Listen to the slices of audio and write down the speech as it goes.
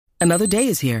Another day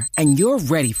is here, and you're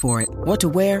ready for it. What to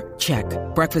wear? Check.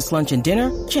 Breakfast, lunch, and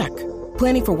dinner? Check.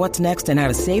 Planning for what's next and how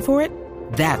to save for it?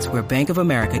 That's where Bank of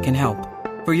America can help.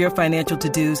 For your financial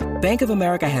to-dos, Bank of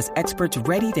America has experts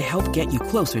ready to help get you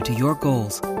closer to your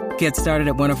goals. Get started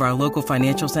at one of our local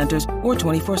financial centers or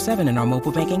 24/7 in our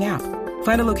mobile banking app.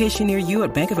 Find a location near you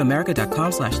at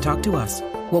bankofamerica.com/talktous.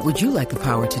 What would you like the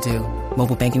power to do?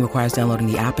 Mobile banking requires downloading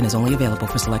the app and is only available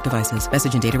for select devices.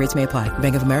 Message and data rates may apply.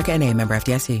 Bank of America N.A., member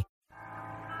FDIC.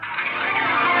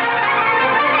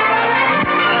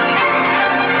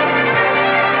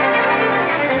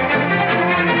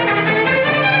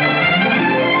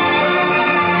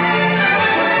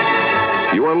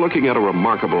 You are looking at a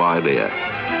remarkable idea.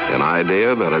 An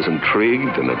idea that has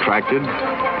intrigued and attracted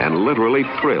and literally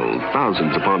thrilled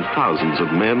thousands upon thousands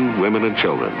of men, women, and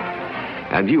children.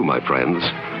 And you, my friends,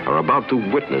 are about to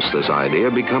witness this idea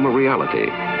become a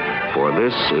reality. For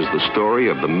this is the story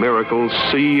of the miracle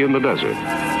sea in the desert.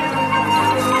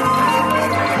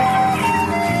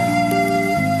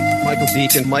 Michael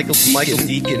Deacon.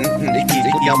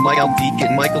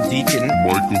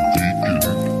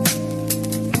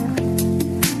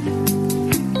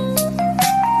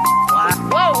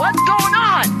 Whoa, what's going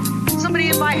on? Somebody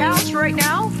in my house right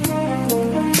now?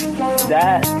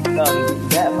 That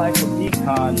Michael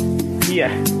Deacon, he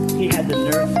had the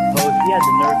nerve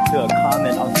to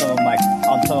comment on some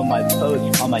of my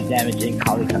posts on my Damaging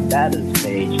Collie Combatives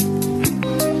page.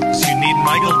 So you need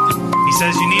Michael. He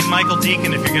says you need Michael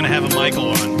Deacon if you're going to have a Michael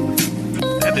on.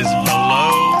 That is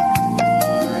below.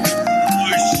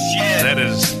 Oh shit! That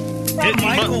is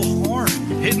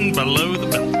hitting below the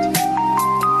belt.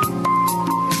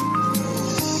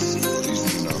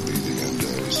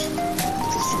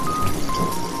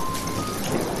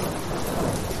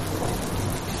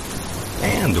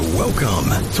 And welcome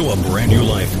to a brand new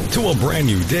life, to a brand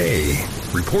new day.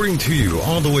 Reporting to you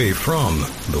all the way from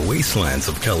the wastelands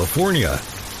of California,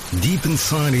 deep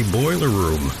inside a boiler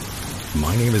room.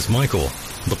 My name is Michael.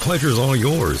 The pleasure's all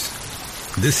yours.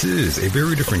 This is a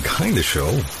very different kind of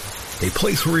show. A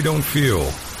place where we don't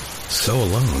feel so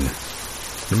alone.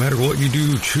 No matter what you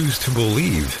do choose to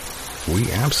believe, we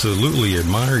absolutely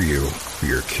admire you for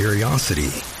your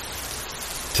curiosity.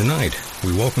 Tonight,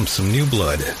 we welcome some new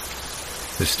blood.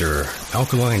 Mr.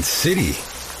 Alkaline City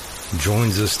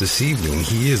joins us this evening.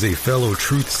 He is a fellow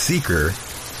truth seeker.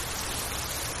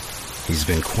 He's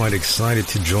been quite excited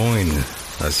to join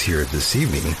us here this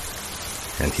evening.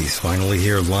 And he's finally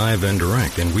here live and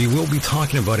direct. And we will be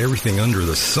talking about everything under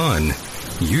the sun.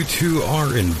 You too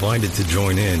are invited to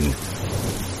join in.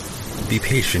 Be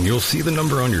patient. You'll see the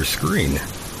number on your screen.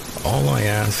 All I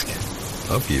ask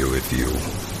of you, if you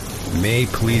may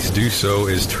please do so,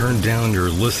 is turn down your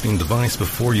listening device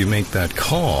before you make that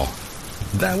call.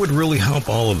 That would really help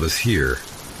all of us here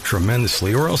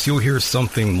tremendously, or else you'll hear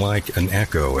something like an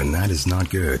echo, and that is not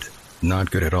good.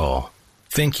 Not good at all.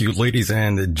 Thank you, ladies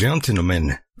and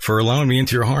gentlemen, for allowing me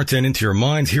into your hearts and into your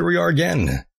minds. Here we are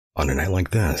again on a night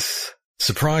like this.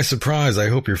 Surprise, surprise. I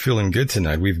hope you're feeling good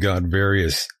tonight. We've got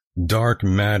various dark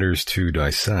matters to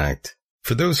dissect.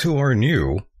 For those who are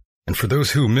new, and for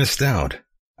those who missed out,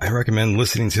 I recommend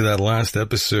listening to that last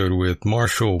episode with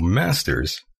Marshall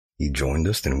Masters. He joined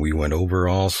us and we went over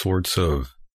all sorts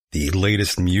of the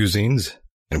latest musings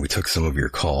and we took some of your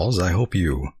calls. I hope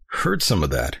you heard some of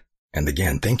that. And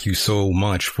again, thank you so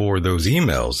much for those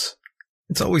emails.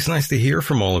 It's always nice to hear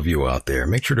from all of you out there.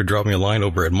 Make sure to drop me a line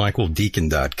over at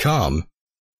michaeldeacon.com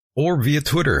or via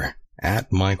Twitter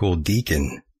at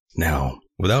michaeldeacon. Now,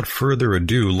 without further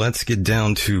ado, let's get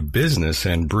down to business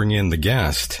and bring in the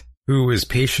guest, who is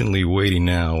patiently waiting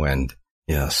now, and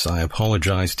yes, I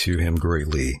apologize to him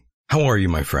greatly. How are you,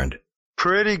 my friend?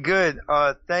 Pretty good.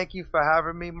 Thank you for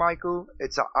having me, Michael.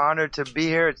 It's an honor to be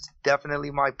here. It's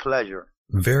definitely my pleasure.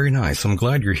 Very nice. I'm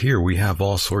glad you're here. We have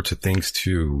all sorts of things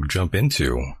to jump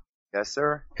into. Yes,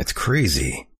 sir. It's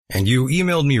crazy. And you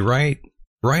emailed me right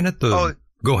at the... Oh,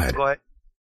 go ahead. Go ahead.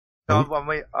 No,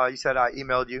 wait, you said I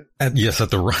emailed you? Yes, at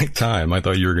the right time. I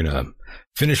thought you were going to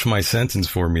finish my sentence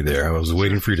for me there. I was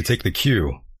waiting for you to take the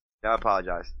cue. Yeah, I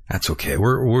apologize. That's okay.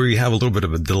 We have a little bit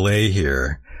of a delay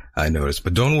here, I noticed.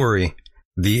 But don't worry.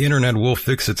 The internet will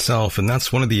fix itself. And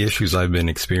that's one of the issues I've been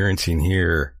experiencing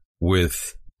here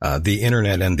with the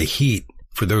internet and the heat.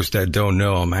 For those that don't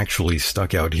know, I'm actually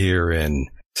stuck out here in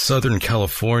Southern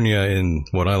California in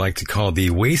what I like to call the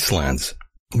wastelands.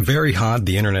 Very hot.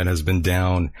 The internet has been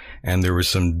down, and there was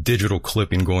some digital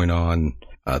clipping going on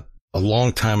a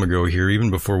long time ago here, even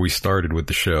before we started with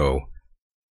the show.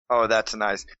 Oh, that's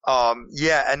nice.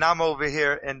 Yeah, and I'm over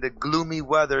here in the gloomy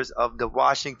weathers of the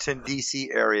Washington, D.C.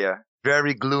 area.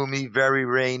 Very gloomy, very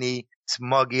rainy. It's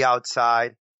muggy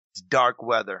outside. it's dark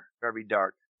weather, very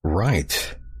dark.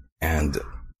 Right. And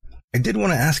I did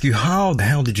want to ask you, how the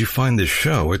hell did you find this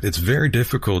show? It's very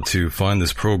difficult to find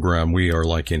this program. We are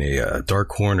like in a dark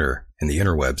corner in the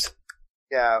interwebs.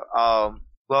 Yeah.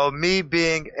 Well, me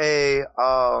being a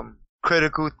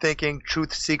critical thinking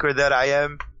truth seeker that I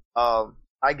am,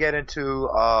 I get into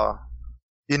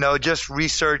just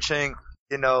researching,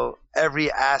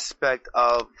 every aspect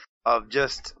of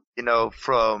just,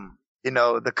 from,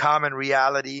 the common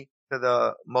reality to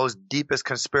the most deepest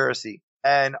conspiracy.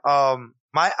 And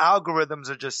my algorithms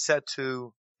are just set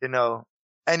to,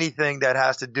 anything that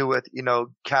has to do with,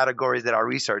 categories that I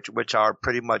research, which are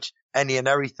pretty much any and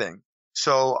everything.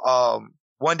 So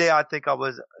one day I think it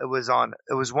was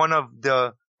one of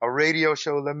a radio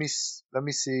show. Let me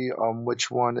see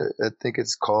which one I think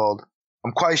it's called.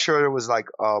 I'm quite sure it was like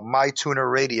My Tuner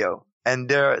Radio, and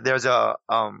there's a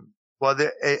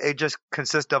it just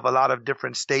consists of a lot of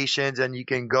different stations, and you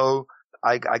can go.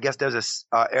 I guess there's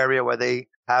a area where they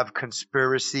have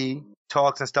conspiracy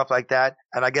talks and stuff like that,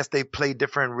 and I guess they play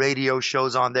different radio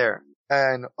shows on there.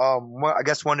 And I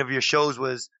guess one of your shows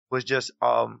was just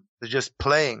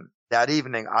playing that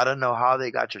evening. I don't know how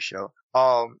they got your show.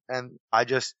 And I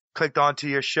just clicked onto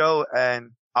your show,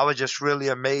 and I was just really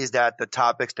amazed at the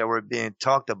topics that were being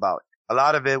talked about. A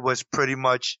lot of it was pretty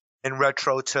much in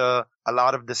retro to a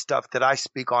lot of the stuff that I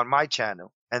speak on my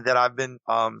channel and that I've been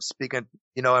speaking,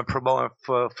 and promoting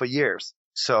for years.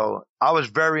 So I was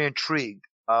very intrigued.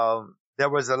 There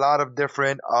was a lot of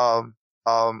different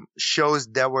shows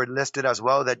that were listed as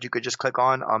well that you could just click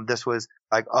on. This was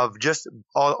like of just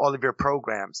all of your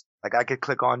programs. Like I could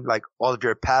click on like all of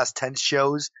your past tense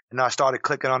shows, and I started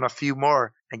clicking on a few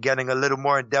more and getting a little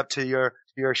more in depth to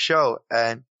your show.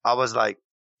 And I was like,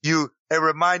 it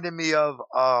reminded me of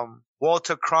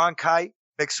Walter Cronkite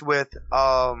mixed with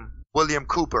William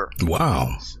Cooper.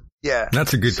 Wow. Yeah.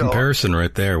 That's a good comparison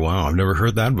right there. Wow. I've never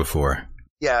heard that before.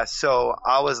 Yeah. So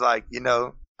I was like,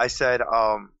 I said,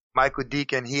 Michael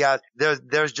Deacon,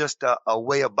 there's just a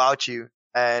way about you.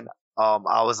 And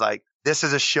I was like, this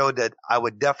is a show that I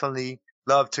would definitely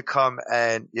love to come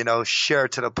and, share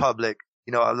to the public,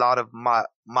 a lot of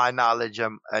my knowledge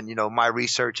and my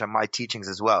research and my teachings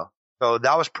as well. So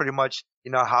that was pretty much,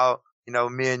 how,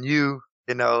 me and you,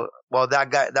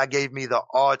 that gave me the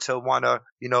awe to want to,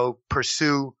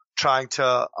 pursue trying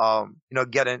to,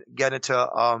 get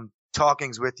into,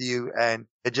 talkings with you. And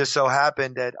it just so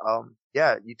happened that,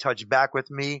 you touched back with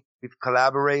me. We've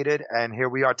collaborated, and here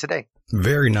we are today.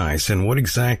 Very nice. And what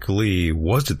exactly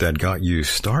was it that got you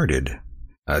started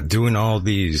doing all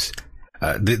these,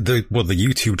 the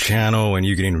YouTube channel, and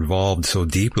you getting involved so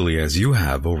deeply as you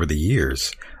have over the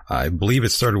years? I believe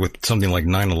it started with something like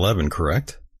 9/11,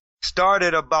 correct?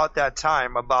 Started about that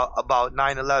time, about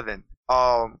 9/11.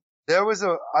 I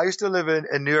used to live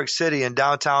in New York City, in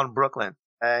downtown Brooklyn,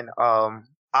 and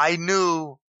I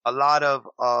knew a lot of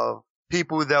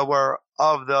people that were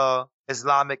of the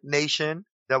Islamic nation,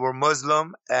 that were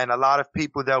Muslim, and a lot of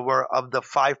people that were of the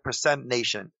 5%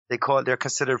 nation. They're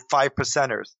considered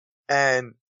 5%ers.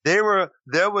 And there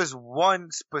was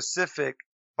one specific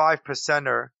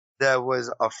 5%er that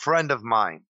was a friend of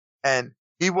mine, and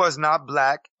he was not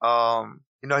black.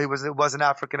 He wasn't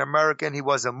African American. He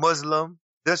was a Muslim.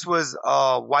 This was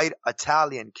a white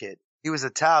Italian kid. He was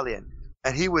Italian,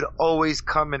 and he would always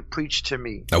come and preach to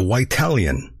me. A white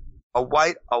Italian. A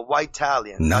white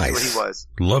Italian. Nice. That's what he was.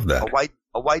 Love that.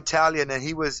 A white Italian, and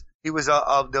he was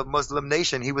of the Muslim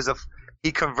nation.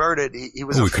 He converted. He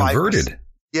was converted.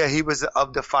 Yeah, he was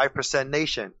of the 5%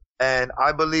 nation, and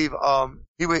I believe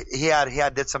he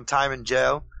had did some time in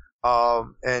jail.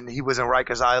 And he was in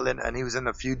Rikers Island, and he was in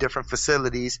a few different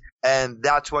facilities, and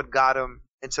that's what got him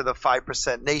into the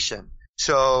 5% nation.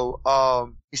 So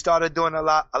he started doing a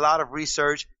lot of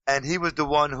research, and he was the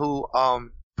one who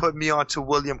put me onto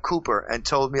William Cooper and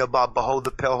told me about Behold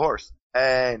the Pale Horse.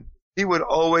 And he would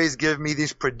always give me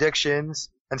these predictions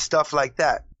and stuff like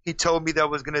that. He told me there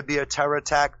was going to be a terror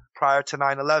attack prior to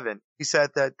 9/11. He said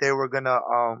that they were going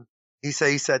to he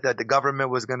said that the government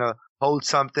was going to hold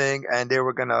something, and they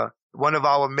were going to, one of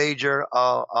our major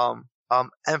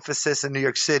emphasis in New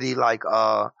York City, like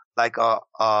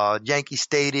Yankee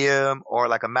Stadium, or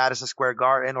like a Madison Square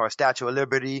Garden, or a Statue of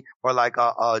Liberty, or like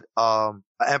a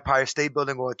Empire State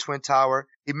Building, or a Twin Tower.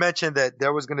 He mentioned that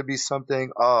there was going to be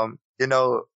something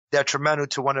detrimental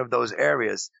to one of those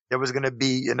areas. There was going to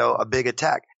be a big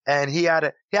attack, and he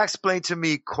explained to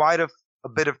me quite a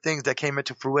bit of things that came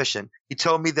into fruition. He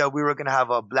told me that we were going to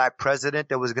have a black president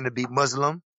that was going to be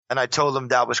Muslim, and I told him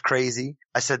that was crazy.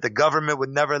 I said the government would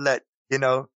never let,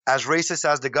 as racist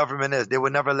as the government is, they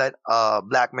would never let a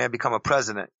black man become a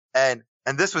president. And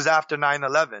And this was after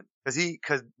 9/11.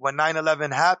 Because when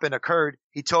 9/11 occurred,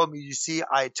 he told me, you see,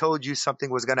 I told you something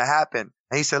was going to happen.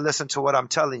 And he said, listen to what I'm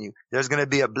telling you. There's going to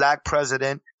be a black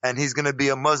president and he's going to be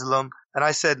a Muslim. And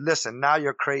I said, listen, now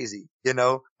you're crazy. You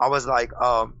know, I was like,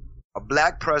 a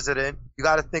black president, you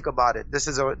got to think about it. This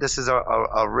is a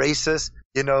racist,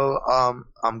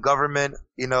 government,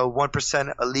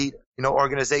 1% elite,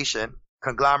 organization,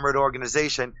 conglomerate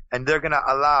organization. And they're going to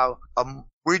allow,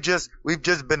 we've just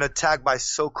been attacked by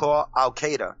so-called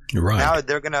Al-Qaeda. Right. Now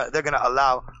they're gonna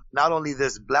allow not only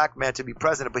this black man to be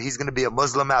president, but he's gonna be a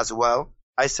Muslim as well.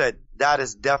 I said, that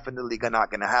is definitely not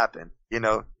gonna happen.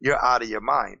 You're out of your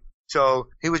mind. So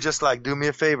he was just like, do me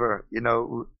a favor,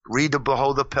 read the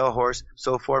Behold the Pale Horse,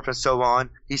 so forth and so on.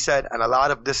 He said, and a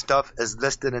lot of this stuff is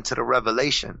listed into the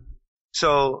Revelation.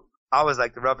 So I was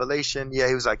like, the Revelation? Yeah,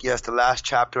 he was like, yes, the last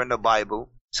chapter in the Bible.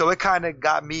 So it kind of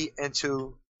got me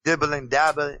into dabbling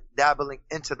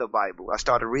into the Bible. I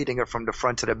started reading it from the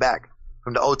front to the back,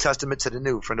 from the Old Testament to the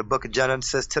New, from the book of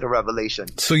Genesis to the Revelation.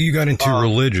 So you got into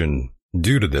religion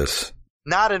due to this?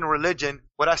 Not in religion.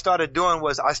 What I started doing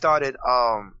was I started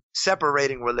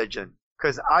separating religion,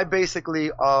 because I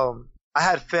basically I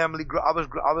had family.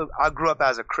 I grew up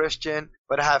as a Christian,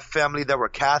 but I had family that were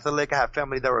Catholic. I had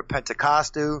family that were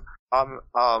Pentecostal.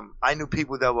 I knew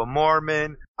people that were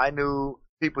Mormon. I knew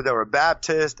people that were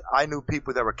Baptist. I knew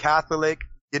people that were Catholic.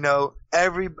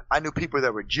 I knew people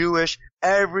that were Jewish.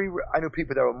 I knew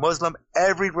people that were Muslim.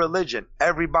 Every religion,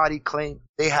 everybody claimed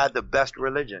they had the best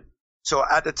religion. So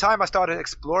at the time, I started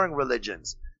exploring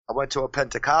religions. I went to a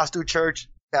Pentecostal church,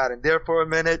 sat in there for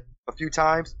a few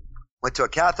times. Went to a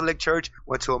Catholic church.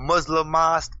 Went to a Muslim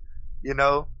mosque.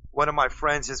 One of my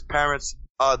friends, his parents,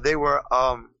 they were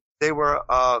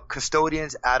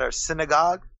custodians at a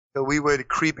synagogue. So we would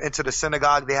creep into the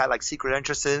synagogue. They had like secret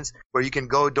entrances where you can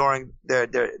go during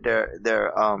their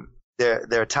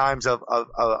times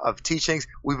of teachings.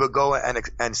 We would go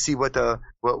and see what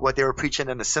they were preaching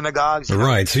in the synagogues.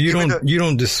 Right. So you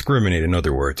don't discriminate. In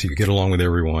other words, you get along with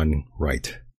everyone.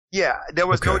 Right. Yeah. There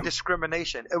was no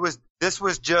discrimination. This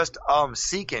was just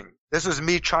seeking. This was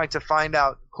me trying to find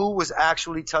out who was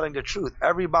actually telling the truth.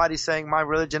 Everybody's saying my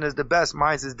religion is the best.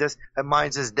 Mine's is this and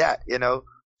mine's is that.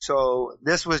 So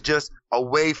this was just a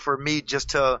way for me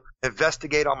just to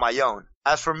investigate on my own.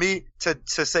 As for me to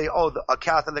say, a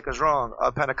Catholic is wrong,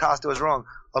 a Pentecostal is wrong,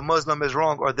 a Muslim is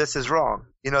wrong, or this is wrong.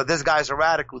 This guy's a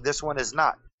radical, this one is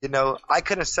not. I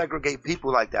couldn't segregate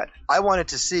people like that. I wanted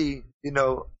to see,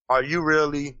 are you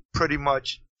really pretty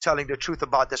much telling the truth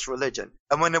about this religion?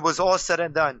 And when it was all said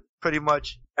and done, pretty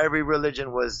much every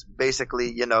religion was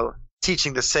basically,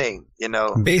 teaching the same,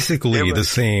 Basically the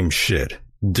same shit.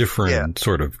 Different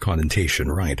sort of connotation,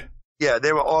 right? Yeah,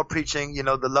 they were all preaching,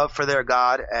 the love for their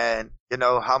God and,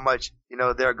 how much,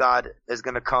 their God is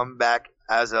going to come back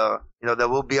as there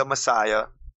will be a Messiah.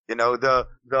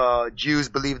 The Jews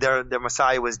believe their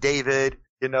Messiah was David.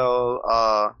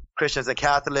 Christians and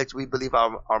Catholics, we believe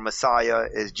our Messiah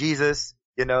is Jesus,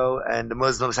 and the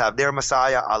Muslims have their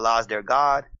Messiah, Allah's their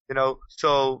God,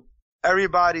 So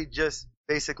everybody just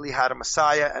basically had a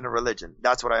Messiah and a religion.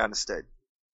 That's what I understood.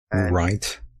 And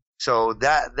right. So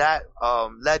that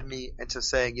led me into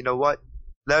saying, you know what?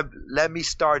 Let me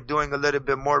start doing a little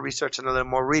bit more research and a little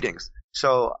more readings.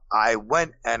 So I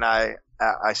went and I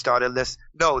started this.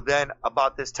 No, then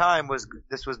about this time was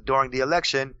during the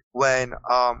election when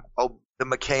the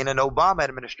McCain and Obama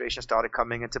administration started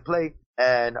coming into play,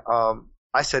 and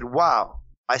I said, wow.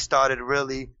 I started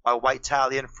really, a white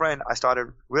Italian friend, I started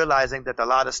realizing that a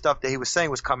lot of stuff that he was saying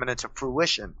was coming into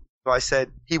fruition. So I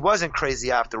said, he wasn't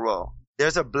crazy after all.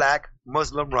 There's a black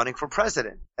Muslim running for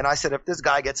president. And I said, if this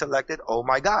guy gets elected, oh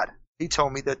my God, he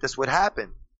told me that this would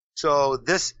happen. So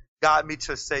this got me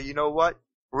to say, you know what?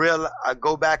 I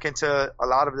go back into a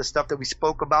lot of the stuff that we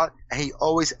spoke about. And he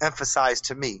always emphasized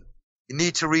to me, you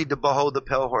need to read the Behold the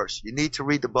Pale Horse. You need to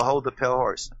read the Behold the Pale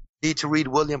Horse. You need to read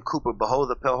William Cooper, Behold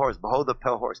the Pale Horse, Behold the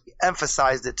Pale Horse. He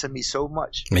emphasized it to me so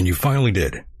much. And you finally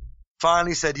did.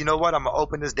 Finally said, you know what? I'm going to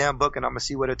open this damn book and I'm going to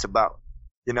see what it's about.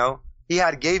 He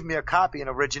gave me a copy, an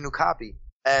original copy,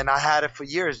 and I had it for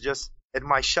years just in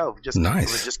my shelf. Just nice.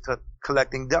 It was just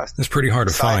collecting dust. It's pretty hard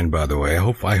to find, by the way.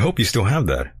 I hope you still have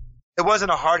that. It wasn't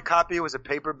a hard copy. It was a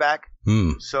paperback.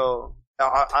 So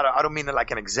I don't mean it like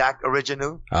an exact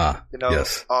original.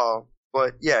 Yes.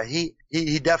 But yeah, he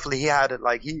definitely, he had it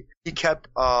like, he kept,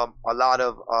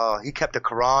 he kept the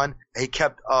Quran. He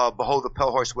kept, Behold the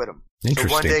Pale Horse with him.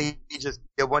 Interesting.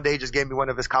 So one day he just gave me one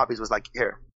of his copies, was like,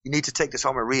 here, you need to take this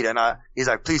home and read it. And he's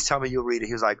like, please tell me you'll read it.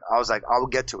 I was like, I will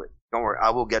get to it. Don't worry.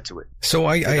 I will get to it. So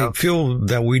I feel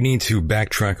that we need to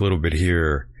backtrack a little bit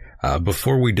here.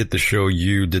 Before we did the show,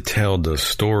 you detailed a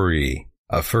story,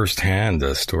 firsthand,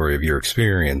 a story of your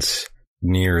experience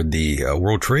near the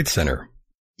World Trade Center.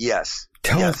 Yes.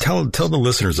 Tell the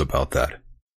listeners about that.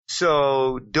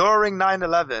 So during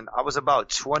 9/11, I was about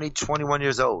 21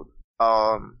 years old.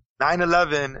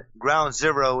 9/11 Ground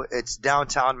Zero, it's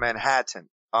downtown Manhattan.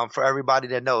 For everybody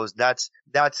that knows, that's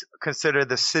considered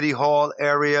the City Hall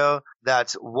area.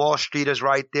 That's Wall Street is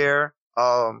right there.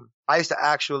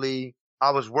 I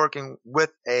was working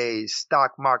with a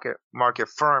stock market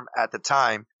firm at the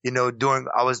time. You know,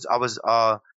 I was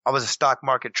a stock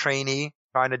market trainee,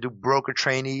 trying to do broker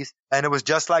trainees. And it was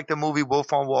just like the movie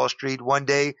Wolf on Wall Street. One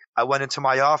day I went into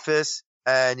my office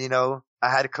and, you know, I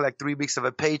had to collect 3 weeks of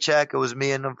a paycheck. It was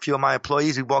me and a few of my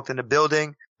employees. We walked in the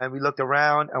building and we looked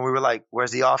around and we were like,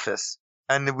 where's the office?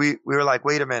 And we were like,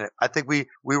 wait a minute. I think we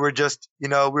were just, you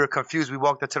know, we were confused. We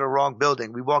walked into the wrong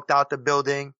building. We walked out the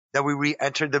building. Then we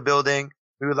re-entered the building.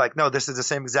 We were like, no, this is the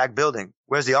same exact building.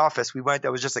 Where's the office? We went,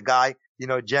 there was just a guy, you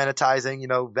know, janitizing, you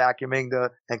know, vacuuming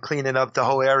and cleaning up the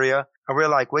whole area. And we we're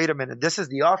like, wait a minute, this is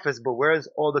the office, but where's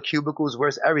all the cubicles?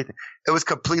 Where's everything? It was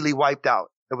completely wiped out.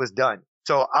 It was done.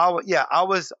 So I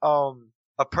was,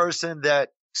 a person that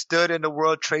stood in the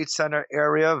World Trade Center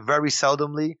area very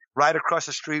seldomly. Right across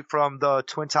the street from the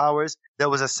Twin Towers, there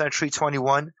was a Century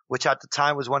 21, which at the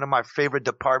time was one of my favorite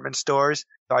department stores.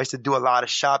 So I used to do a lot of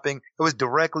shopping. It was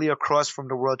directly across from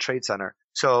the World Trade Center.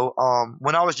 So,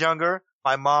 when I was younger,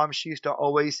 my mom, she used to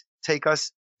always take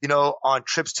us, you know, on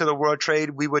trips to the World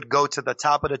Trade. We would go to the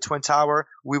top of the Twin Tower.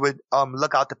 We would,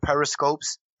 look out the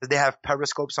periscopes. They have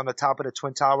periscopes on the top of the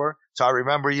Twin Tower. So I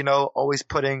remember, you know, always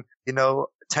putting, you know,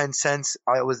 10 cents.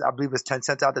 I believe it was 10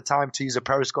 cents at the time to use a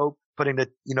periscope, putting the,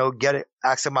 you know,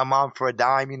 asking my mom for a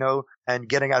dime, you know, and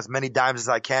getting as many dimes as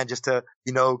I can just to,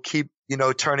 you know, keep, you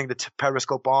know, turning the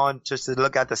periscope on just to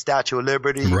look at the Statue of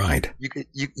Liberty. Right. You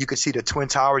could see the Twin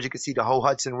Towers. You could see the whole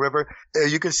Hudson River.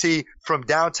 You can see from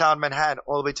downtown Manhattan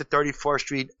all the way to 34th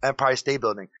Street, Empire State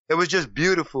Building. It was just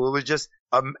beautiful. It was just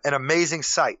an amazing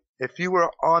sight. If you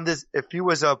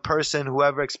was a person who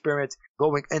ever experienced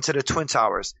going into the Twin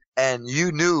Towers and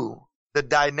you knew the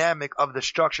dynamic of the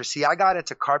structure. See, I got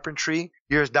into carpentry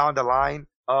years down the line.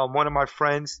 One of my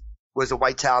friends was a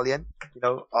white Italian. You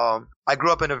know, I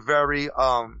grew up in a very,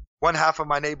 one half of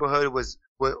my neighborhood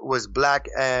was black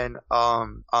and,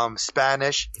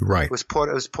 Spanish. Right. It was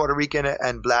Puerto Rican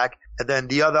and black. And then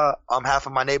the other, half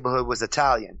of my neighborhood was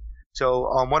Italian.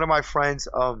 So, one of my friends,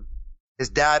 his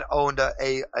dad owned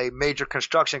a major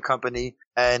construction company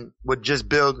and would just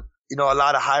build, you know, a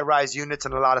lot of high-rise units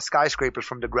and a lot of skyscrapers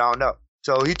from the ground up.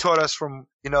 So he taught us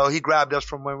he grabbed us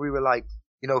from when we were like,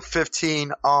 you know,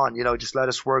 15 on, you know, just let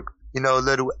us work, you know,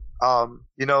 little,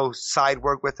 you know, side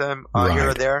work with him, right. Here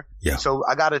or there. Yeah. So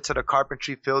I got into the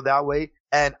carpentry field that way.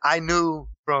 And I knew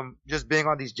from just being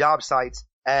on these job sites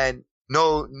and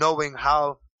knowing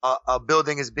how a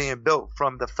building is being built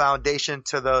from the foundation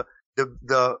to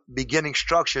the beginning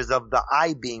structures of the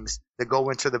I-beams that go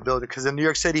into the building. Because in New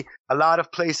York City, a lot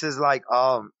of places like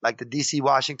the DC,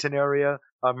 Washington area,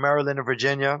 Maryland and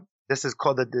Virginia, this is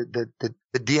called the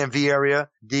DMV area.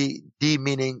 D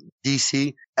meaning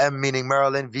DC, M meaning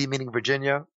Maryland, V meaning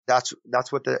Virginia. That's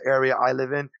what the area I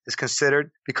live in is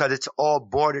considered because it's all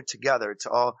bordered together. It's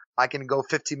all, I can go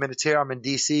 15 minutes here, I'm in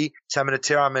DC, 10 minutes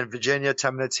here, I'm in Virginia,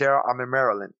 10 minutes here, I'm in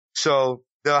Maryland. So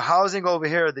the housing over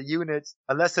here, the units,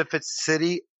 unless if it's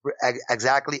city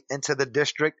exactly into the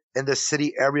district, in the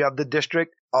city area of the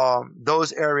district,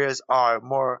 those areas are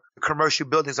more, commercial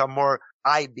buildings are more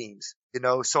I-beams, you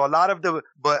know. So a lot of the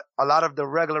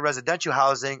regular residential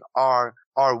housing are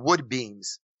wood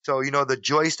beams. So, you know, the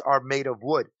joists are made of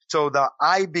wood. So the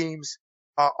I-beams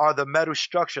are the metal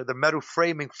structure, the metal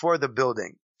framing for the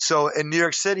building. So in New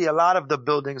York City, a lot of the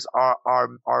buildings are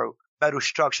metal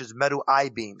structures, metal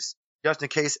I-beams. Just in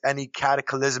case any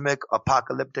cataclysmic,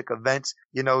 apocalyptic events,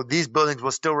 you know, these buildings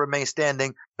will still remain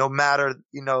standing no matter,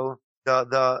 you know,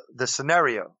 the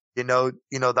scenario, you know,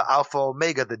 the Alpha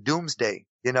Omega, the Doomsday,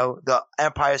 you know, the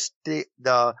Empire State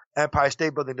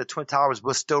Building, the Twin Towers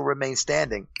will still remain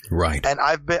standing. Right. And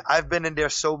I've been in there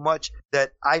so much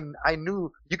that I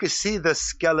knew you could see the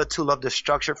skeletal of the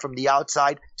structure from the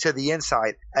outside to the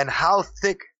inside and how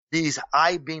thick these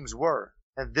I-beams were.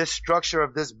 And this structure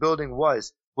of this building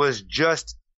was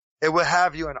just, it would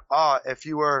have you in awe if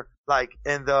you were like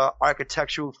in the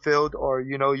architectural field or,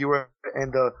 you know, you were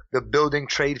in the building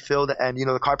trade field and, you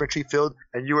know, the carpentry field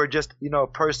and you were just, you know, a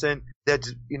person that,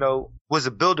 you know, was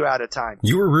a builder at a time.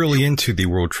 You were really into the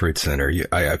World Trade Center.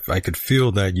 I could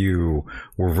feel that you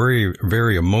were very,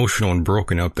 very emotional and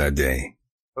broken up that day.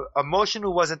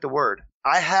 Emotional wasn't the word.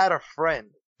 I had a friend.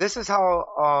 This is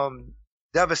how,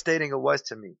 devastating it was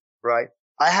to me, right?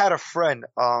 I had a friend,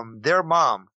 their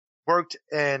mom worked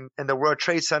in the World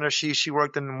Trade Center. She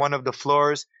worked in one of the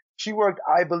floors. She worked,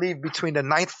 I believe, between the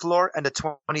 9th floor and the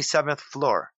 27th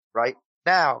floor, right?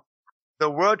 Now, the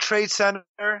World Trade Center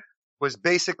was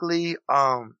basically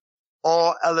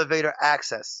all elevator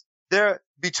access. There,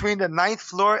 between the 9th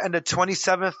floor and the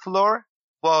 27th floor,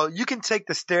 well, you can take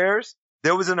the stairs.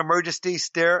 There was an emergency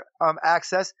stair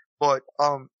access, but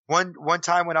one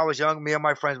time when I was young, me and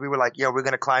my friends, we were like, yeah, we're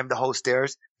gonna climb the whole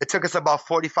stairs. It took us about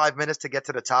 45 minutes to get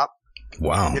to the top.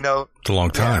 Wow. You know, it's a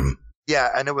long time. Yeah,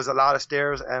 and it was a lot of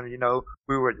stairs, and you know,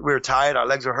 we were tired, our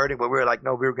legs were hurting, but we were like,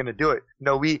 no, we were gonna do it. You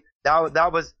know, we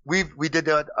did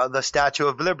the Statue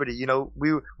of Liberty. You know,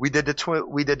 we did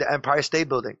the Empire State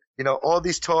Building. You know, all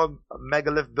these tall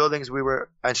megalith buildings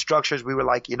and structures. We were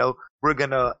like, you know, we're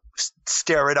gonna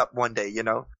stare it up one day. You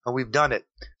know, and we've done it.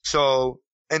 So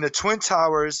in the Twin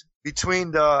Towers,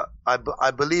 between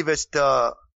I believe it's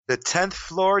the 10th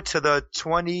floor to the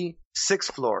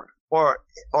 26th floor. Or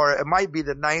it might be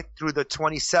the 9th through the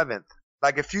 27th.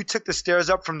 Like if you took the stairs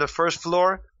up from the first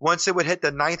floor, once it would hit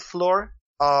the 9th floor,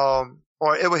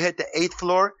 or it would hit the 8th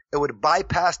floor, it would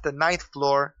bypass the 9th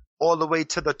floor all the way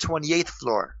to the 28th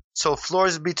floor. So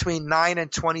floors between 9 and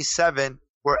 27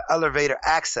 were elevator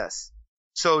access.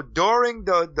 So during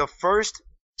the first,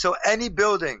 so any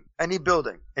building in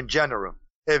general,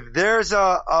 if there's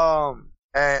an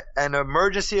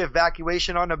emergency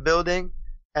evacuation on a building,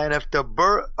 and if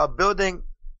a building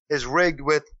is rigged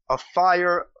with a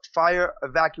fire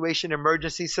evacuation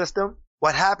emergency system,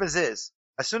 what happens is,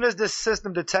 as soon as this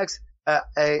system detects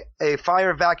a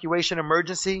fire evacuation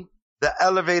emergency, the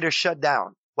elevator shut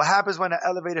down. What happens when the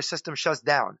elevator system shuts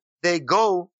down? They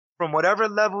go from whatever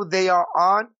level they are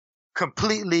on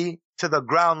completely to the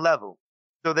ground level.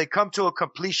 So they come to a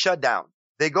complete shutdown.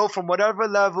 They go from whatever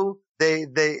level they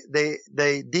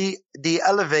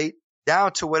de-elevate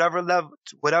down to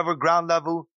whatever ground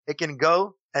level it can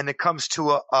go, and it comes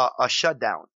to a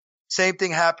shutdown. Same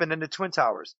thing happened in the Twin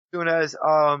Towers. As soon as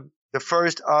the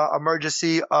first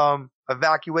emergency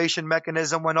evacuation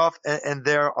mechanism went off in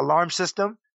their alarm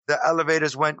system, the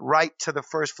elevators went right to the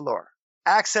first floor.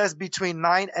 Access between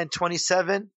 9 and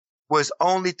 27 was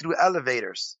only through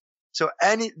elevators. So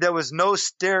there was no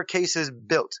staircases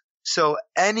built. So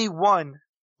anyone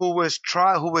who was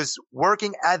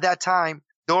working at that time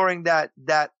during that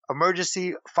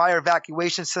emergency fire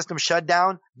evacuation system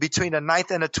shutdown between the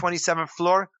 9th and the 27th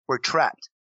floor were trapped.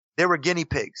 They were guinea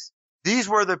pigs. These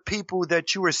were the people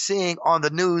that you were seeing on the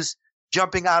news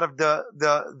jumping out of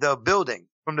the building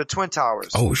from the Twin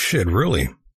Towers. Oh shit, really?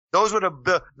 Those were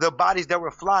the bodies that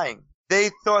were flying. They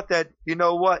thought that, you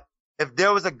know what, if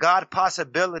there was a God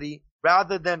possibility,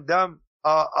 rather than them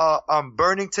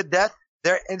burning to death,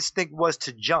 their instinct was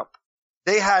to jump.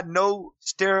 They had no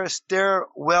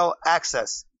stairwell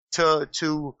access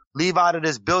to leave out of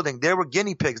this building. They were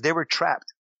guinea pigs. They were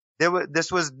trapped.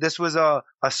 This was a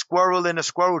squirrel in a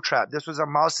squirrel trap. This was a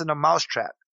mouse in a mouse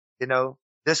trap. You know,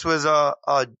 this was a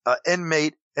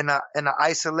inmate in a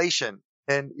isolation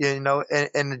and, you know,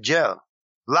 in the jail,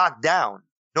 locked down,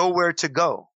 nowhere to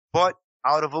go, but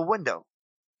out of a window.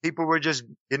 People were just,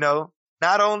 you know,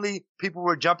 not only people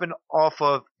were jumping off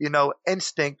of, you know,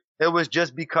 instinct. It was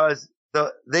just because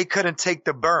they couldn't take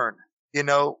the burn. You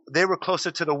know, they were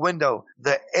closer to the window.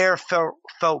 The air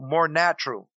felt more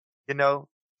natural. You know,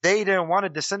 they didn't want to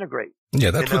disintegrate.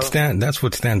 Yeah, that's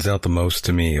what stands out the most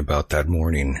to me about that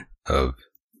morning of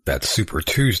that Super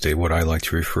Tuesday, what I like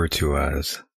to refer to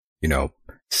as, you know,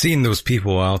 seeing those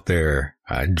people out there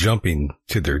jumping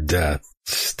to their death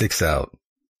sticks out.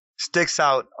 Sticks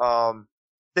out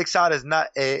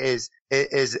is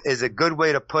a good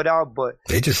way to put out, but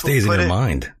it just stays in your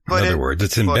mind. In other words,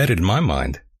 it's embedded in my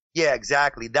mind. Yeah,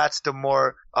 exactly. That's the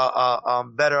more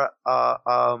better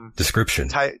description.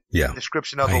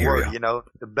 Description of a word. You know,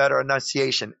 the better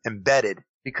enunciation, embedded.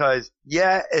 Because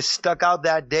yeah, it stuck out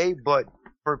that day, but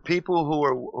for people who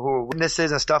are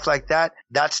witnesses and stuff like that,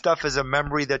 that stuff is a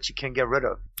memory that you can get rid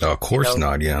of. Oh, of course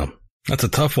not. Yeah, that's a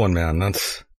tough one, man.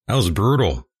 That was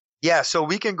brutal. Yeah, so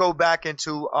we can go back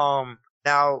into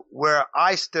now where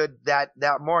I stood that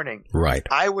morning. Right.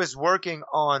 I was working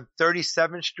on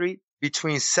 37th Street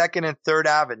between 2nd and 3rd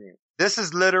Avenue. This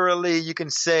is literally, you can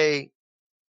say,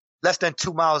 less than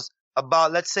 2 miles,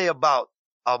 let's say about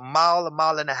a mile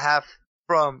and a half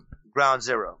from ground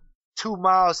zero. 2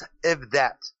 miles, if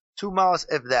that. 2 miles,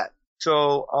 if that.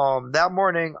 So that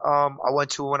morning, I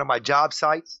went to one of my job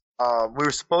sites. We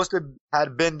were supposed to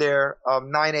have been there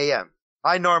 9 a.m.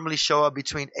 I normally show up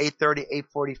between 8:30,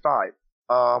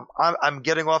 8:45. I'm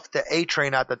getting off the A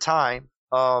train at the time.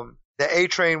 the A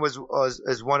train was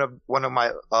one of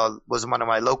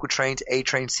my local trains, A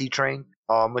train, C train.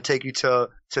 Would take you to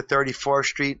 34th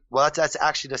Street. Well, that's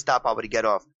actually the stop I would get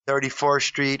off. 34th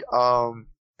Street,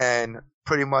 and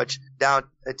pretty much down,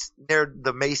 it's near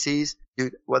the Macy's,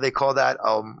 what they call that,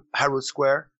 Herald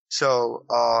Square. So,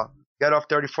 get off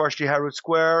 34th Street, Herald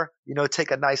Square,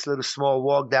 take a nice little small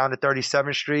walk down to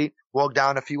 37th Street, walk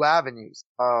down a few avenues.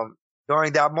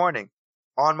 During that morning,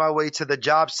 on my way to the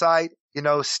job site,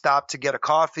 stopped to get a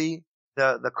coffee.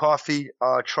 The coffee,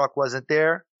 truck wasn't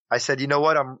there. I said, you know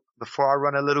what? Before I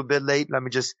run a little bit late, let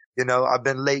me just, I've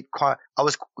been late. I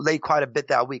was late quite a bit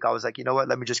that week. I was like, you know what?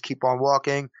 Let me just keep on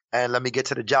walking and let me get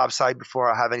to the job site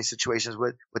before I have any situations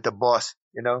with the boss,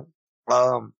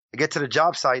 I get to the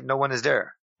job site. No one is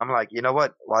there. I'm like, you know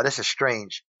what? Wow, this is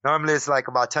strange. Normally it's like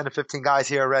about 10 to 15 guys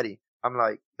here already. I'm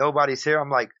like, nobody's here. I'm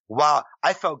like, wow,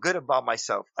 I felt good about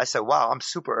myself. I said, wow, I'm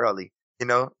super early.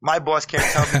 My boss can't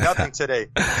tell me nothing today.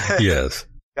 Yes.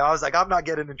 I was like, I'm not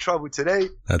getting in trouble today.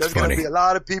 There's going to be a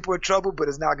lot of people in trouble, but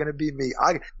it's not going to be me.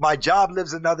 My job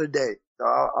lives another day. So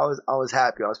I was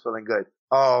happy. I was feeling good.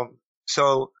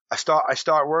 So I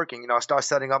start working, I start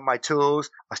setting up my tools.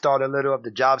 I started a little of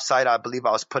the job site. I believe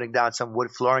I was putting down some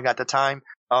wood flooring at the time.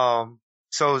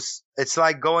 So it's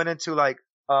like going into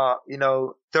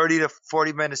 30 to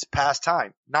 40 minutes past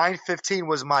time. 9:15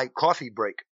 was my coffee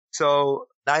break. So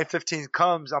 9:15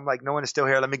 comes. I'm like, no one is still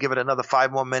here. Let me give it another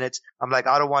 5 more minutes. I'm like,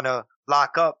 I don't want to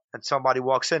lock up and somebody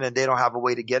walks in and they don't have a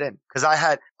way to get in. Cause I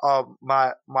had,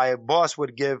 my boss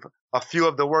would give a few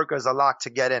of the workers a lock to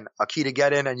get in, a key to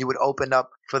get in, and you would open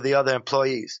up for the other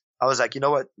employees. I was like, you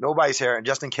know what? Nobody's here. And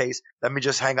just in case, let me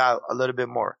just hang out a little bit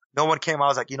more. No one came. I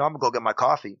was like, I'm going to go get my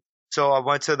coffee. So I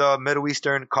went to the Middle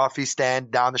Eastern coffee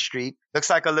stand down the street. Looks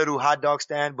like a little hot dog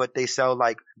stand, but they sell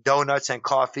like donuts and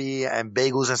coffee and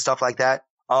bagels and stuff like that.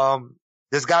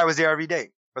 This guy was there every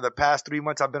day. For the past 3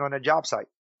 months, I've been on a job site.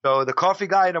 So the coffee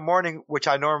guy in the morning, which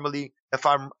I normally, if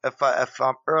I'm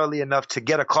early enough to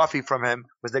get a coffee from him,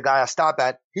 was the guy I stop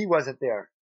at. He wasn't there.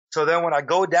 So then when I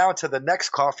go down to the next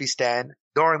coffee stand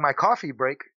during my coffee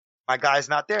break, my guy's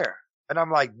not there. And I'm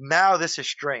like, now this is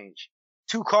strange.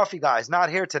 2 coffee guys not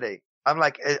here today. I'm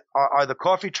like, are the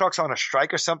coffee trucks on a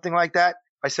strike or something like that?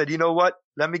 I said, you know what?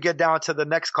 Let me get down to the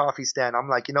next coffee stand. I'm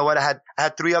like, you know what? I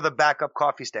had 3 other backup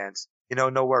coffee stands.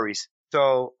 No worries.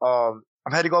 So,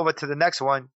 I'm heading over to the next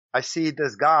one. I see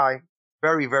this guy,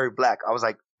 very, very black. I was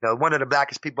like, one of the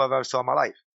blackest people I've ever saw in my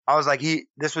life. I was like,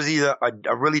 this was either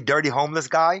a really dirty homeless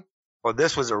guy or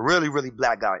this was a really, really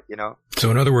black guy, So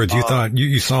in other words, you thought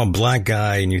you saw a black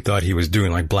guy and you thought he was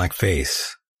doing like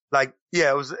blackface. Like,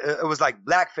 yeah, it was like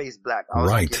blackface black. I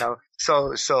was right. like,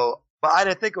 but I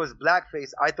didn't think it was blackface.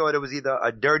 I thought it was either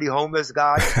a dirty homeless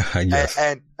guy yes.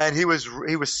 and he was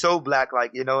so black,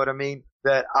 like, you know what I mean?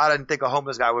 That I didn't think a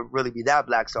homeless guy would really be that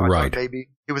black. So I thought maybe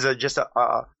he was just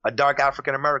a dark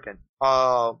African American.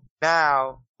 Or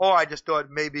I just thought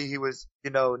maybe he was,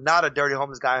 not a dirty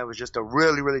homeless guy. It was just a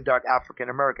really, really dark African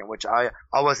American, which I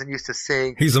wasn't used to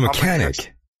seeing. He's a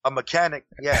mechanic. A mechanic.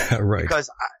 Yeah. Right.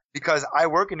 Because I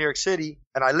work in New York City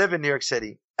and I live in New York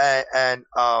City and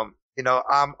I'm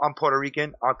Puerto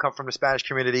Rican. I come from the Spanish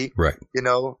community. Right.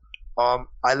 I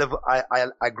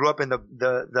grew up in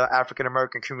the African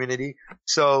American community.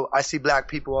 So I see black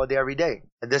people all day, every day.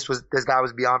 And this guy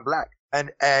was beyond black.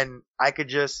 And I could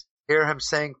just hear him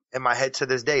saying in my head to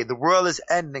this day, the world is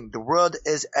ending. The world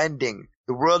is ending.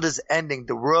 The world is ending.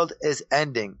 The world is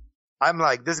ending. I'm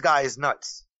like, this guy is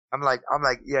nuts. I'm like,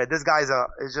 yeah, this guy's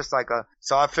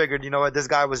so I figured, this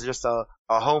guy was just a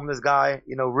homeless guy,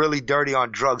 really dirty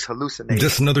on drugs, hallucinating.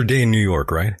 Just another day in New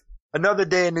York, right? Another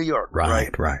day in New York. Right.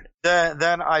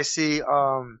 Then I see,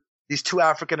 these 2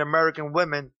 African American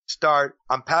women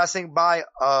I'm passing by,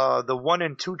 the 1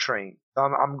 and 2 train.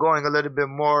 I'm going a little bit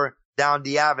more down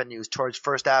the avenues towards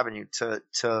First Avenue to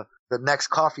the next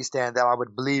coffee stand that I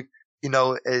would believe,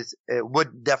 it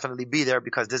would definitely be there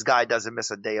because this guy doesn't miss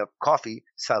a day of coffee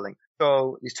selling.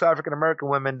 So these 2 African American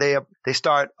women, they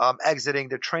start, exiting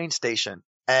the train station.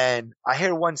 And I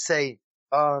hear one say,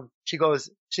 she goes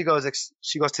to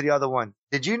the other one.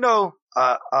 Did you know,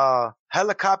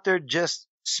 helicopter just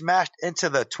smashed into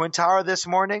the Twin Tower this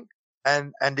morning?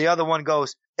 And the other one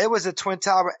goes, it was a Twin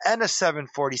Tower and a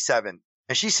 747.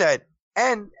 And she said,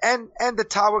 and the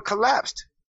tower collapsed.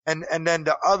 And then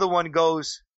the other one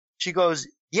goes,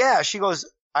 yeah,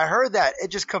 I heard that. It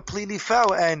just completely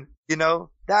fell. And,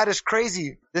 that is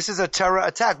crazy. This is a terror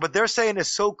attack. But they're saying it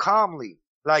so calmly.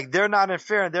 Like, they're not in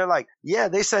fear. And they're like, yeah,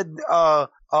 they said,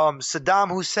 Saddam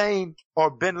Hussein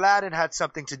or Bin Laden had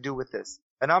something to do with this.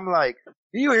 And I'm like,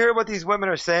 Do you hear what these women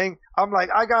are saying? I'm like,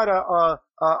 I got a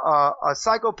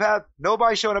psychopath.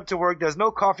 Nobody showing up to work. There's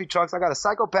no coffee trucks. I got a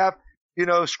psychopath,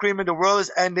 screaming the world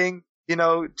is ending.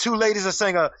 Two ladies are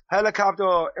saying a helicopter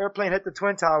or airplane hit the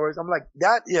Twin Towers. I'm like,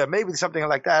 that, yeah, maybe something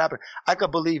like that happened. I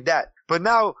could believe that. But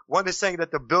now one is saying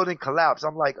that the building collapsed.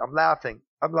 I'm laughing.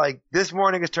 I'm like, this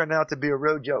morning is turning out to be a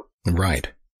real joke. Right.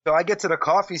 So I get to the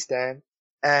coffee stand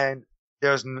and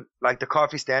there's the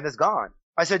coffee stand is gone.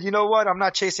 I said, you know what? I'm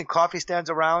not chasing coffee stands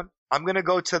around. I'm going to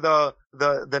go to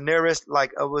the nearest,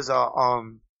 it was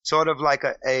sort of like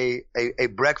a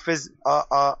breakfast,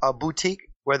 boutique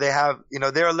where they have,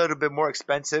 they're a little bit more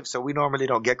expensive. So we normally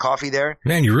don't get coffee there.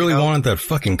 Man, you really wanted that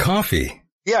fucking coffee.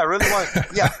 Yeah, I really want.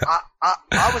 Yeah.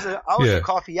 I was a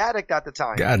coffee addict at the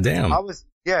time. God damn.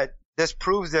 This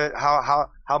proves that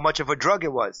how much of a drug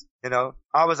it was.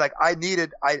 I was like,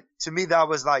 to me, that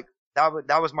was like,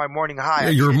 that was my morning high.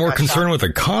 Yeah, you were more concerned with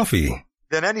the coffee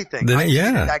than anything.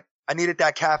 I needed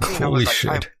that caffeine. Holy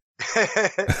shit.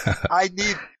 I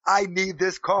need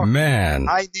this coffee. Man.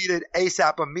 I need it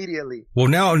ASAP immediately.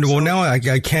 Now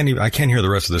I can't hear the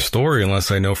rest of the story unless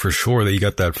I know for sure that you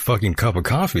got that fucking cup of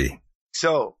coffee.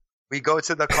 So we go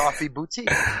to the coffee boutique.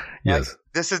 Yes.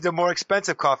 This is the more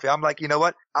expensive coffee. I'm like, you know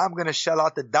what? I'm going to shell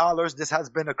out the dollars. This has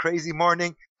been a crazy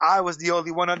morning. I was the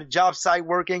only one on the job site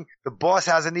working. The boss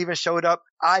hasn't even showed up.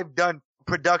 I've done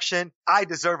production. I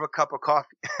deserve a cup of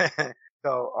coffee.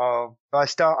 So I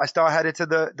start headed to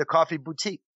the coffee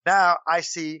boutique. Now I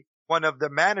see one of the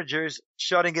managers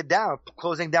shutting it down,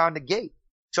 closing down the gate.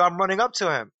 So I'm running up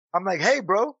to him. I'm like, hey,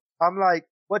 bro. I'm like,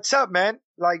 what's up, man?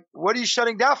 Like, what are you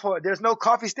shutting down for? There's no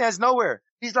coffee stands nowhere.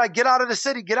 He's like, get out of the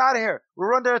city. Get out of here.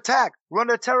 We're under attack. We're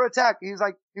under a terror attack. He was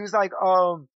like,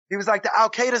 the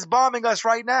Al-Qaeda's bombing us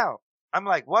right now. I'm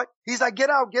like, what? He's like,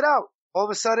 get out, get out. All of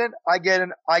a sudden, I get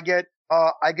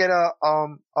a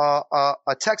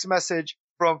text message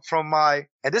from my,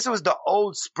 and this was the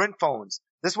old Sprint phones.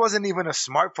 This wasn't even a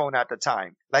smartphone at the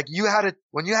time. Like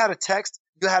when you had a text,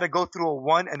 you had to go through a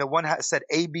 1 and the 1 said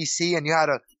ABC and you had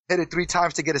to hit it 3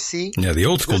 times to get a C. Yeah, the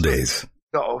old school days.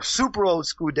 The super old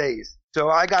school days. So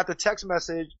I got the text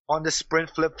message on the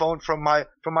Sprint flip phone from my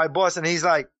boss, and he's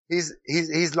like,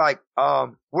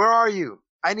 where are you?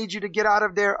 I need you to get out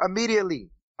of there immediately.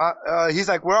 He's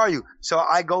like, where are you? So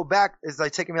I go back. It's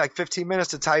like taking me like 15 minutes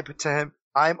to type it to him.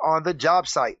 I'm on the job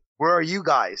site. Where are you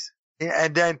guys?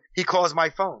 And then he calls my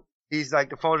phone. He's like,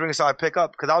 the phone's ringing, so I pick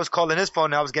up because I was calling his phone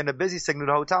and I was getting a busy signal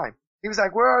the whole time. He was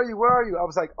like, where are you? Where are you? I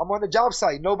was like, I'm on the job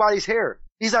site. Nobody's here.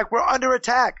 He's like, we're under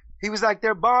attack. He was like,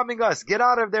 they're bombing us. Get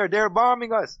out of there. They're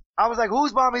bombing us. I was like,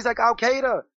 who's bombing? He's like,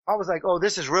 Al-Qaeda. I was like, oh,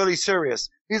 this is really serious.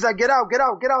 He's like, get out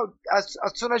as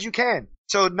soon as you can.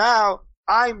 So now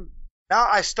I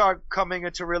start coming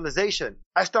into realization.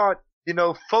 I start,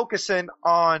 focusing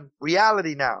on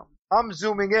reality now. I'm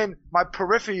zooming in my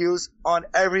peripherals on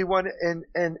everyone in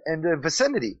the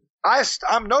vicinity.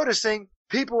 I'm noticing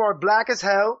people are black as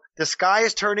hell. The sky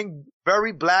is turning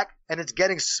very black and it's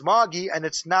getting smoggy, and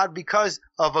it's not because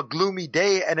of a gloomy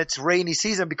day and it's rainy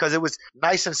season, because it was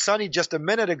nice and sunny just a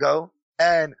minute ago.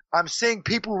 And I'm seeing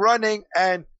people running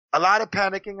and a lot of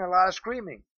panicking, a lot of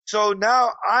screaming. So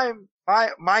now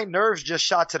my nerves just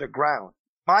shot to the ground.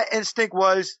 My instinct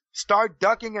was start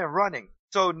ducking and running.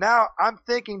 So now I'm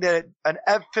thinking that an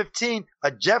F-15,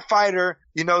 a jet fighter,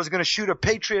 is going to shoot a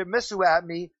Patriot missile at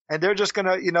me, and they're just going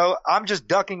to, I'm just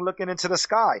ducking, looking into the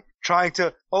sky, trying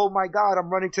to, oh my God, I'm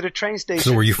running to the train station.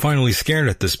 So were you finally scared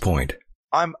at this point?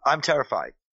 I'm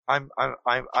terrified. I'm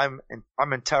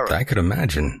in terror. I could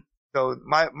imagine. So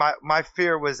my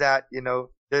fear was that,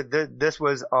 this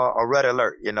was a red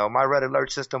alert. My red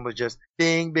alert system was just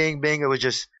bing, bing, bing. It was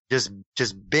just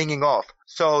binging off.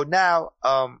 So now,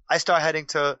 I start heading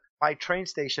to my train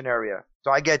station area.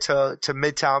 So I get to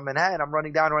Midtown Manhattan. I'm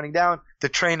running down. The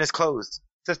train is closed.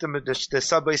 The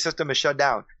subway system is shut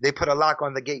down. They put a lock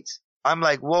on the gates. I'm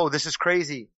like, whoa, this is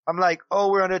crazy. I'm like,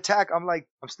 oh, we're under attack. I'm like,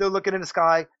 I'm still looking in the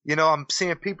sky. I'm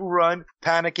seeing people run,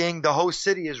 panicking. The whole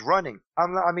city is running.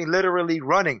 I mean, literally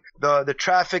running. The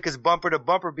traffic is bumper to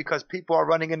bumper because people are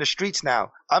running in the streets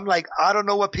now. I'm like, I don't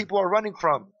know what people are running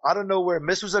from. I don't know where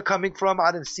missiles are coming from.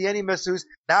 I didn't see any missiles.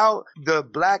 Now the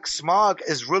black smog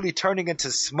is really turning into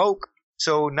smoke.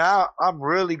 So now I'm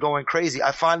really going crazy.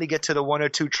 I finally get to the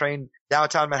 102 train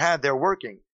downtown Manhattan. They're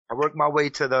working. I work my way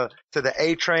to the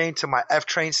A train, to my F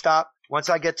train stop. Once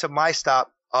I get to my stop,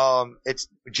 it's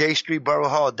J Street, Borough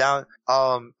Hall, down,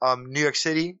 New York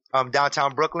City,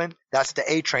 downtown Brooklyn. That's the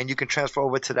A train. You can transfer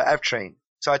over to the F train.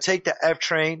 So I take the F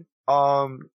train,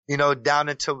 down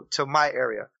into my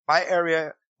area. My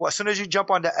area, well, as soon as you jump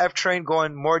on the F train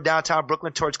going more downtown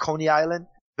Brooklyn towards Coney Island,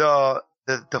 the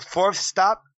fourth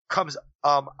stop comes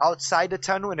outside the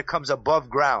tunnel and it comes above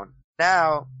ground.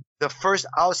 Now, the first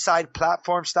outside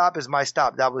platform stop is my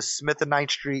stop. That was Smith and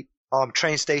 9th Street,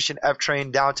 train station, F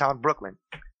train, downtown Brooklyn.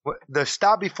 The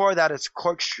stop before that is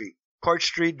Court Street. Court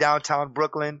Street, downtown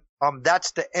Brooklyn.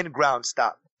 That's the in-ground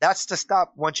stop. That's the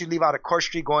stop. Once you leave out of Court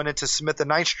Street going into Smith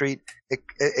and 9th Street,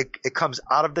 it comes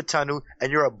out of the tunnel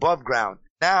and you're above ground.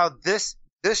 Now, this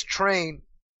train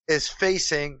is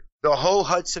facing the whole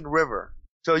Hudson River.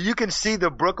 So you can see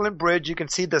the Brooklyn Bridge. You can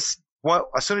see as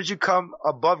soon as you come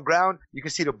above ground, you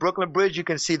can see the Brooklyn Bridge. You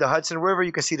can see the Hudson River.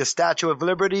 You can see the Statue of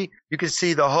Liberty. You can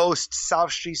see the whole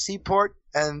South Street Seaport,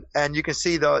 and you can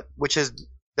see which is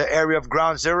the area of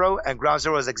Ground Zero, and Ground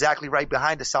Zero is exactly right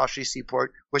behind the South Street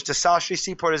Seaport, which the South Street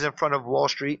Seaport is in front of Wall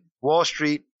Street. Wall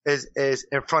Street is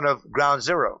in front of Ground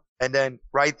Zero. And then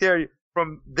right there,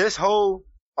 from this whole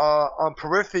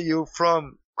peripheral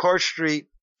from Court Street,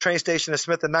 train station to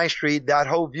Smith and 9th Street, that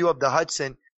whole view of the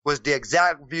Hudson was the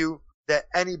exact view that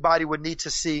anybody would need to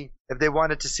see if they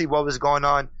wanted to see what was going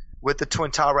on with the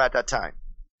Twin Tower at that time.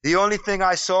 The only thing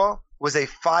I saw was a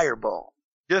fireball.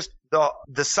 Just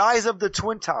the size of the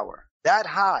Twin Tower, that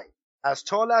high, as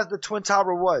tall as the Twin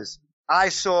Tower was, I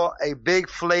saw a big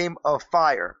flame of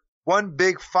fire. One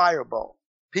big fireball.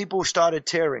 People started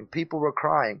tearing. People were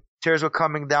crying. Tears were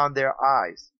coming down their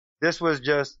eyes. This was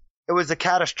it was a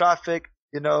catastrophic,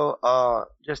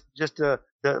 just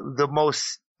the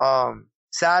most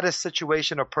saddest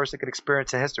situation a person could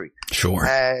experience in history. Sure.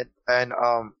 And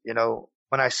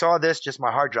when I saw this, just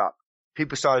my heart dropped.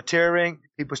 People started tearing.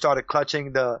 People started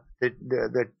clutching the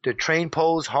train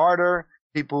poles harder.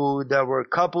 People that were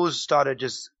couples started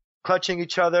just clutching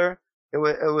each other. It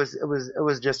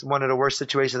was just one of the worst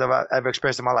situations I've ever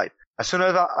experienced in my life. As soon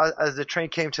as the train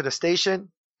came to the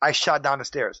station, I shot down the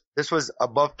stairs. This was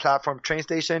above platform train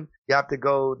station. You have to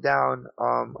go down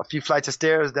a few flights of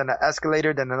stairs, then an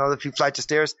escalator, then another few flights of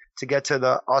stairs to get to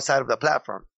the outside of the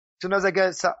platform. As soon as I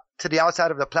get to the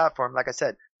outside of the platform, like I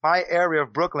said, my area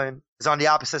of Brooklyn is on the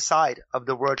opposite side of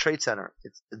the World Trade Center.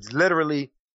 It's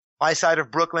literally my side of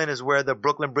Brooklyn is where the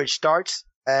Brooklyn Bridge starts.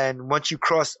 And once you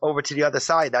cross over to the other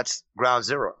side, that's Ground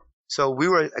Zero. So we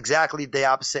were exactly the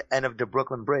opposite end of the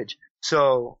Brooklyn Bridge.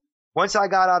 So once I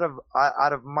got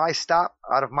out of my stop,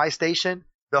 out of my station,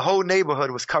 the whole neighborhood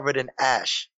was covered in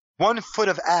ash. 1 foot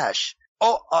of ash.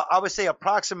 I would say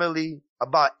approximately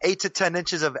about 8 to 10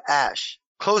 inches of ash.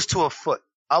 Close to a foot.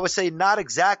 I would say not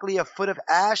exactly a foot of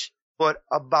ash, but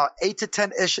about 8 to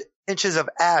 10 inches of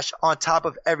ash on top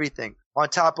of everything. On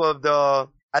top of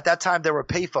at that time there were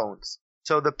payphones.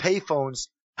 So the payphones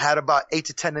had about 8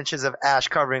 to 10 inches of ash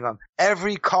covering them.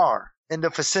 Every car in the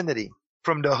vicinity,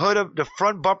 from the hood of the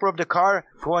front bumper of the car,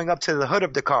 going up to the hood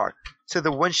of the car, to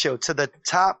the windshield, to the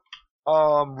top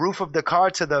roof of the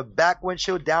car, to the back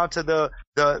windshield, down to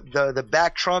the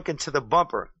back trunk and to the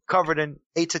bumper, covered in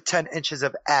 8 to 10 inches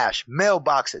of ash.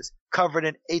 Mailboxes covered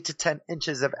in 8 to 10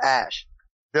 inches of ash.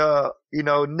 A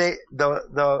lot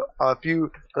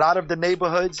of the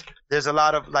neighborhoods, there's a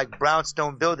lot of like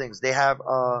brownstone buildings. They have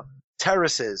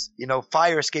terraces,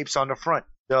 fire escapes on the front,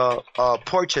 the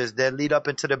porches that lead up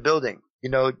into the building.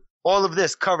 All of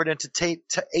this covered into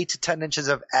 8 to 10 inches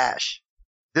of ash.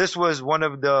 This was one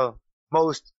of the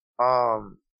most,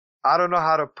 I don't know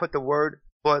how to put the word,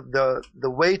 but the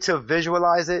way to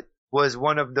visualize it was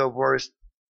one of the worst.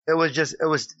 It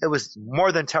was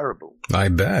more than terrible. I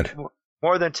bet.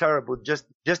 More than terrible. Just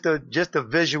the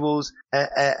visuals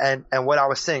and what I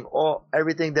was saying,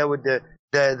 everything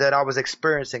that I was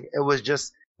experiencing. It was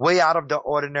just way out of the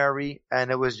ordinary, and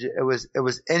it was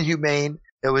inhumane.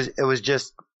 It was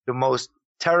just the most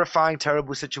terrifying,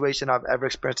 terrible situation I've ever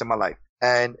experienced in my life.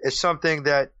 And it's something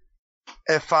that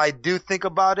if I do think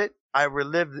about it, I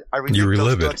relive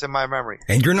those thoughts in my memory.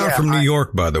 And you're not from New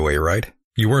York, by the way, right?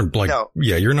 You weren't no.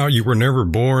 Yeah, you're not, you were never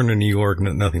born in New York,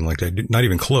 nothing like that. Not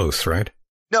even close, right?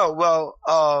 No, well,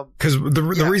 cause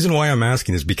the reason why I'm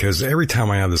asking is because every time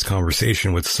I have this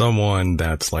conversation with someone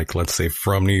that's like, let's say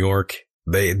from New York,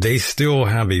 they still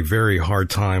have a very hard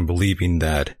time believing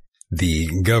that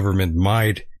the government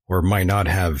might or might not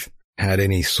have had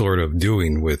any sort of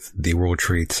doing with the World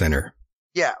Trade Center.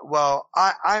 Yeah, well,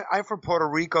 I'm from Puerto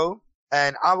Rico,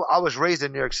 and I was raised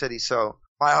in New York City, so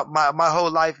my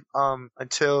whole life,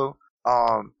 until,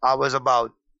 I was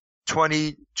about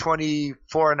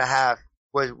 24 and a half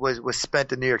was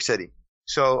spent in New York City.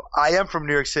 So I am from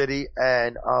New York City,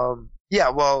 and,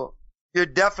 well, you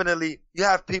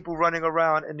have people running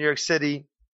around in New York City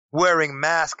wearing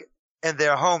masks in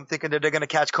their home thinking that they're going to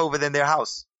catch COVID in their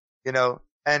house,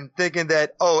 and thinking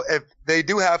that, if they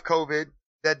do have COVID,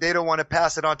 that they don't want to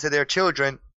pass it on to their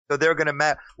children. So they're going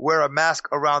to wear a mask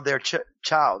around their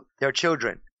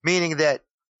children. meaning that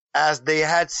as they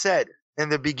had said in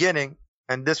the beginning,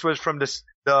 and this was from the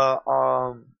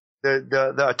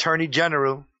Attorney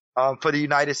General for the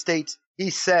United States, he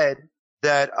said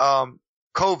that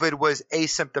COVID was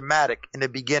asymptomatic in the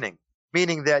beginning,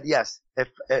 meaning that yes,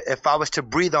 if I was to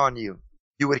breathe on you,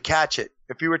 you would catch it.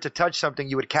 If you were to touch something,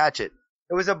 you would catch it.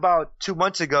 It was about 2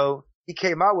 months ago he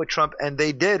came out with Trump, and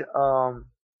they did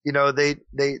you know, they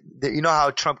you know how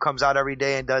Trump comes out every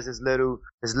day and does his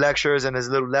lectures and his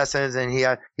little lessons, and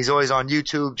he's always on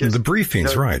YouTube. The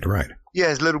briefings, right. Yeah,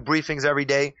 his little briefings every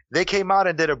day. They came out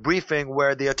and did a briefing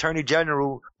where the Attorney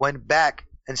General went back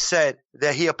and said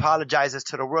that he apologizes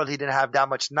to the world. He didn't have that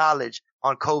much knowledge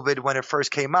on COVID when it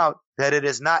first came out, that it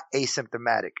is not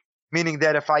asymptomatic, meaning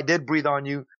that if I did breathe on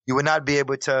you, you would not be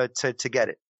able to get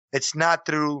it. It's not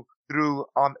through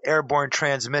airborne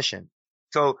transmission.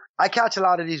 So I catch a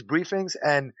lot of these briefings,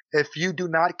 and if you do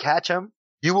not catch them,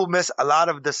 you will miss a lot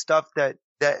of the stuff that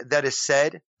is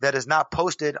said that is not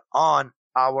posted on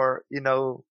our, you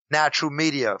know, natural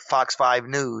media, Fox 5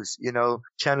 News, you know,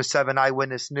 Channel 7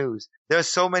 Eyewitness News. There's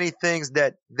so many things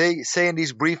that they say in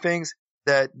these briefings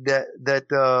that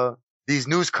these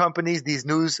news companies, these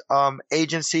news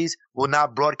agencies will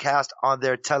not broadcast on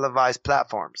their televised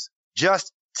platforms,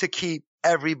 just to keep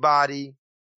everybody,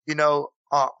 you know,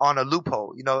 on a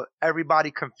loophole, you know,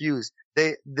 everybody confused.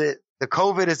 The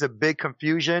COVID is a big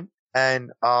confusion,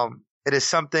 and it is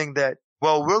something that,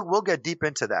 well, we'll get deep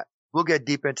into that.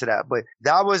 But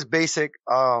that was basic,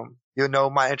 you know,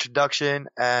 my introduction,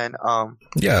 and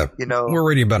yeah, you know, we're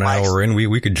already about an hour in.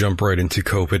 We could jump right into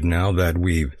COVID now that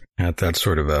we've had that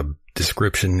sort of a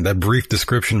description, that brief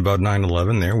description about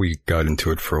 9/11 there. We got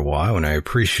into it for a while, and I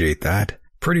appreciate that.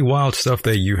 Pretty wild stuff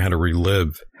that you had to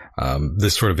relive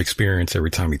this sort of experience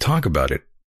every time you talk about it.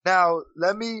 Now,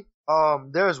 let me,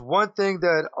 there's one thing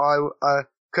that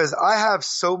cause I have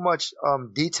so much,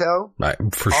 detail.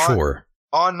 Sure.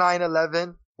 On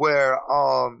 9/11 where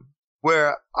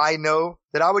I know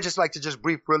that I would just like to just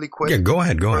brief really quick. Yeah, go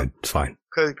ahead. It's fine.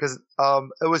 Cause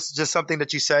it was just something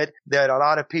that you said, that a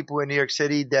lot of people in New York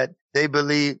City, that they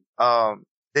believe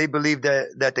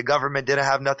that the government didn't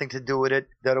have nothing to do with it,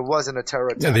 that it wasn't a terror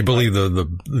attack. Yeah, they believe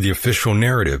the official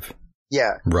narrative.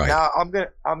 Yeah. Right. Now I'm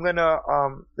gonna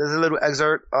there's a little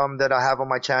excerpt that I have on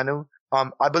my channel.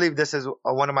 I believe this is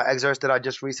one of my excerpts that I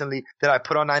just recently that I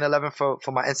put on 9/11 for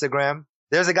my Instagram.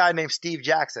 There's a guy named Steve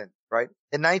Jackson, right?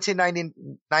 In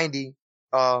 1990,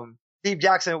 Steve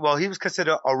Jackson, well, he was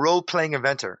considered a role-playing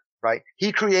inventor, right?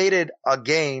 He created a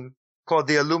game called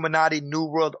the Illuminati New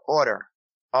World Order,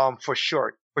 for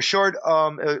short.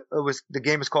 The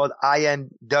game is called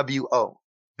INWO.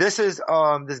 This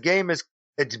game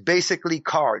it's basically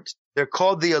cards. They're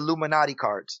called the Illuminati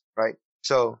cards, right?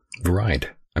 So. Right.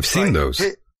 I've seen those.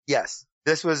 Yes.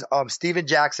 This was, Steven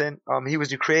Jackson. He was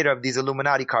the creator of these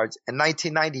Illuminati cards. In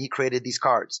 1990, he created these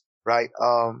cards, right?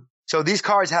 So these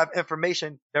cards have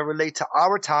information that relate to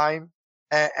our time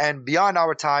and beyond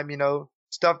our time, you know,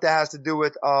 stuff that has to do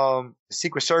with,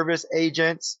 Secret Service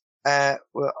agents, the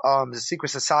secret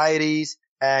societies.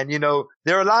 And, you know,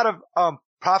 there are a lot of,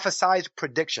 prophesized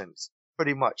predictions,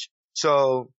 pretty much.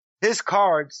 So his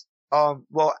cards, and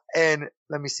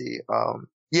let me see,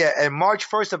 and March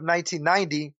 1st of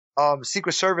 1990,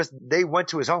 Secret Service, they went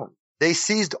to his home. They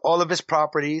seized all of his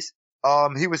properties.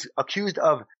 He was accused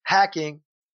of hacking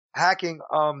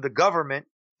the government,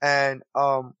 and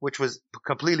which was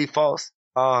completely false.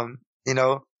 You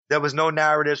know, there was no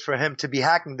narratives for him to be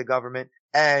hacking the government.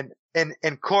 And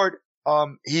in court,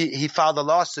 he filed a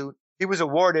lawsuit. He was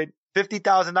awarded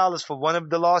 $50,000 for one of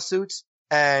the lawsuits,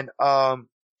 and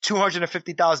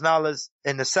 $250,000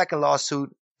 in the second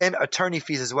lawsuit, and attorney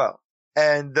fees as well.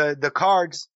 And the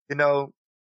cards, you know,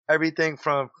 everything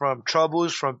from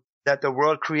troubles from that the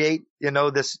world create, you know,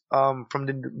 this from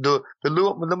the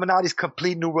Illuminati's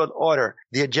complete New World Order,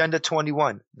 the Agenda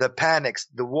 21, the panics,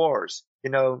 the wars, you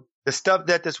know, the stuff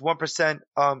that this 1%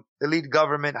 elite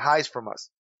government hides from us.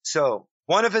 So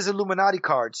one of his Illuminati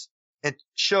cards, it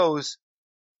shows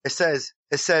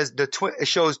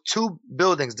two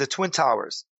buildings, the Twin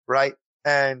Towers, right?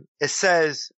 And it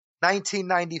says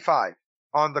 1995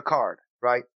 on the card,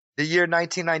 right? The year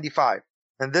 1995.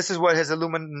 And this is what his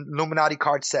Illuminati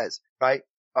card says, right?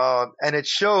 And it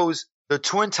shows the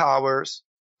Twin Towers.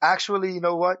 Actually, you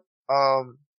know what?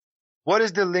 What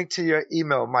is the link to your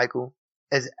email, Michael?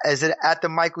 Is it at the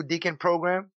Michael Deacon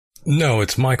program? No,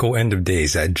 it's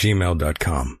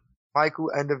michaelendomdays@gmail.com.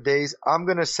 Michael End of Days. I'm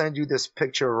going to send you this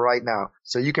picture right now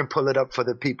so you can pull it up for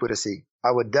the people to see.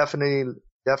 I would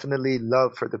definitely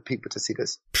love for the people to see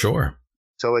this. Sure.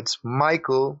 So it's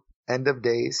Michael End of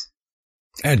Days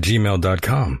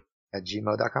 @gmail.com.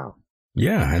 @gmail.com.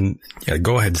 Yeah, and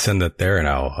go ahead and send that there, and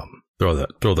I'll throw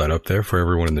that up there for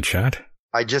everyone in the chat.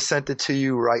 I just sent it to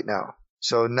you right now.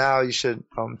 So now you should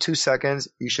 2 seconds.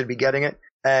 You should be getting it.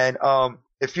 And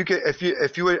if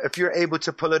you're able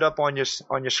to pull it up on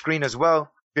your screen as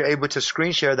well, if you're able to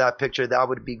screen share that picture, that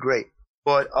would be great.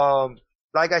 But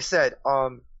like I said,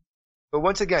 but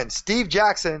once again, Steve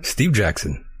Jackson,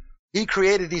 he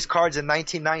created these cards in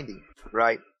 1990,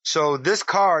 right? So this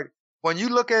card, when you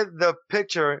look at the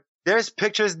picture, there's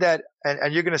pictures that,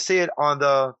 and you're gonna see it on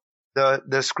the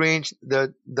screen,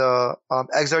 the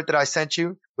excerpt that I sent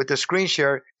you with the screen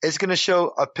share. It's gonna show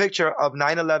a picture of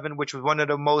 9/11, which was one of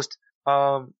the most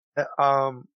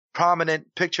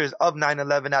prominent pictures of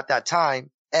 9/11 at that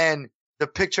time, and the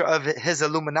picture of his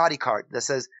Illuminati card that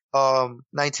says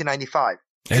 1995.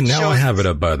 And now I have it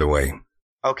up, by the way.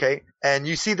 Okay, and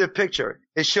you see the picture.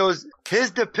 It shows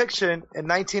his depiction in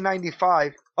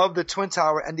 1995 of the Twin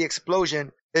Tower and the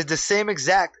explosion is the same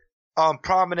exact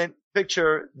prominent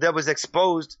picture that was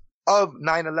exposed of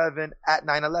 9/11 at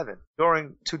 9/11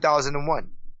 during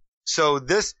 2001. So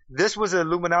this was an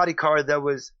Illuminati card that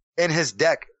was in his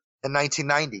deck in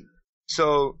 1990.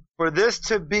 So for this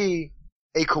to be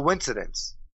a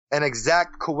coincidence, an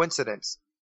exact coincidence,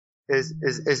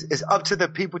 is up to the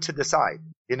people to decide.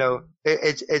 You know,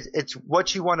 it's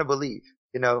what you want to believe.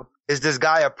 You know, is this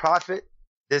guy a prophet?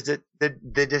 Did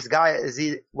this guy,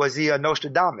 was he a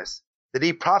Nostradamus? Did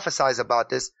he prophesize about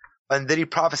this? And did he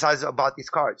prophesize about these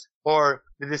cards? Or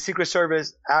did the Secret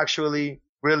Service actually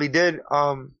really did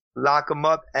lock him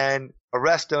up and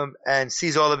arrest him and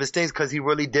seize all of his things because he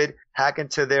really did hack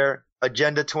into their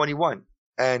Agenda 21?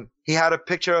 And he had a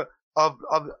picture of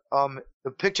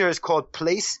the picture is called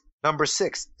Place Number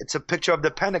 6. It's a picture of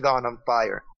the Pentagon on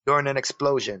fire during an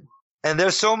explosion. And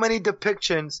there's so many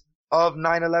depictions of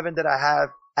 9/11 that I have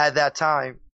at that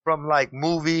time from like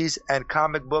movies and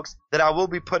comic books that I will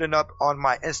be putting up on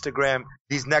my Instagram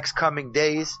these next coming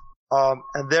days.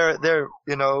 And they're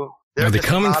you know, are they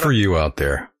coming for you out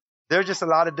there? There's just a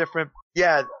lot of different.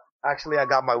 Yeah, actually, I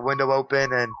got my window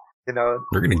open, and you know,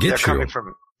 they're gonna get they're you. Coming for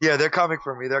me. Yeah, they're coming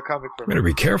for me. They're coming for me. Better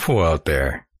be careful out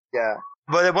there. Yeah,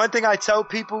 but one thing I tell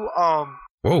people,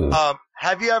 whoa,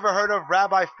 have you ever heard of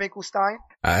Rabbi Finkelstein?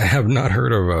 I have not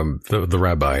heard of the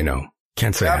rabbi. No,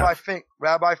 can't say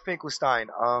Rabbi Finkelstein.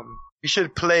 You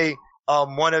should play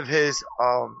one of his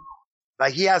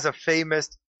like he has a famous.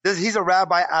 He's a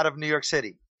rabbi out of New York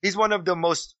City. He's one of the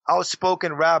most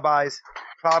outspoken rabbis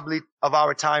probably of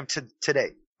our time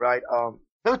today, right?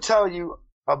 He'll tell you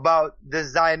about the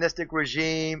Zionistic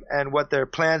regime and what their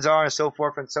plans are and so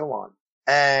forth and so on.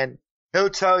 And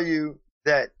he'll tell you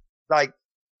that, like,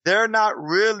 they're not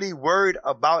really worried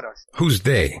about us. Who's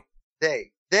they?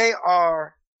 They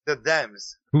are the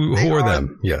thems. Who are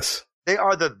them? Yes. They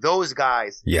are those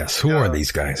guys. Yes. Who are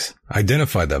these guys?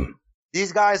 Identify them.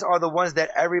 These guys are the ones that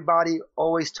everybody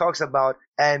always talks about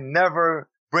and never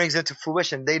brings into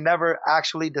fruition. They never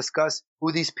actually discuss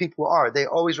who these people are. They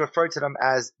always refer to them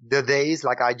as the theys,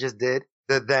 like I just did,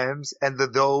 the thems and the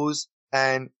those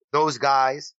and those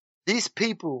guys. These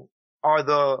people are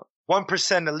the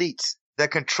 1% elites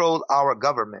that control our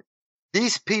government.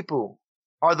 These people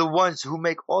are the ones who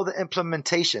make all the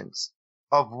implementations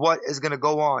of what is going to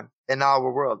go on in our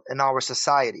world, in our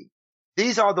society.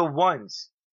 These are the ones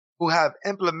who have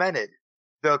implemented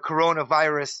the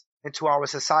coronavirus into our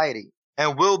society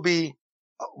and will be,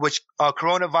 which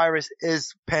coronavirus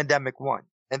is pandemic 1.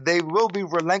 And they will be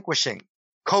relinquishing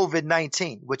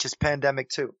COVID-19, which is pandemic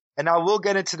 2. And I will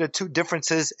get into the two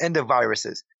differences in the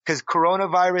viruses because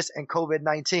coronavirus and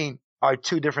COVID-19 are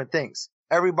two different things.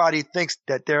 Everybody thinks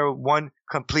that they're one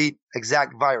complete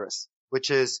exact virus,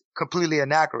 which is completely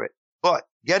inaccurate. But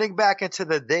getting back into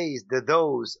the theys, the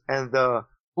those, and the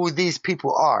who these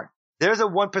people are. There's a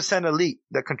 1% elite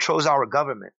that controls our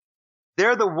government.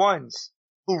 They're the ones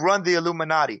who run the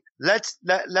Illuminati. Let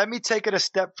me take it a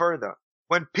step further.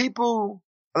 When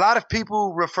a lot of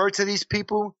people refer to these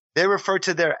people, they refer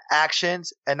to their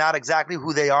actions and not exactly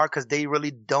who they are because they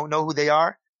really don't know who they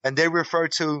are. And they refer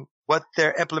to what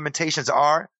their implementations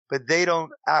are, but they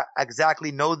don't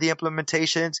exactly know the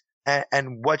implementations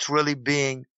and what's really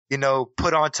being,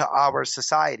 put onto our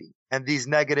society. And these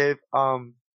negative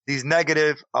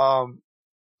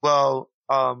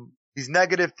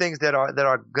things that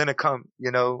are going to come,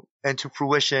 into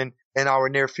fruition in our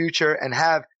near future and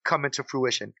have come into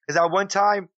fruition. Because at one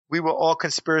time we were all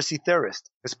conspiracy theorists.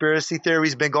 Conspiracy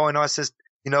theory's been going on since,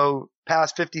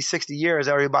 past 50, 60 years.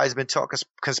 Everybody's been talking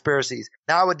conspiracies.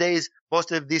 Nowadays,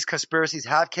 most of these conspiracies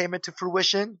have came into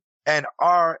fruition and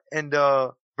are in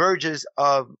the verges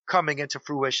of coming into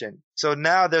fruition. So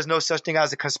now there's no such thing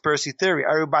as a conspiracy theory.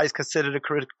 Everybody's considered a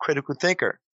critical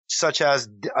thinker, such as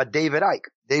David Icke.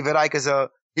 David Icke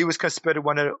he was considered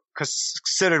one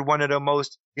of the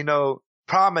most,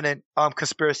 prominent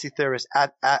conspiracy theorists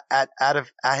at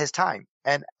his time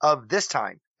and of this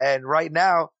time. And right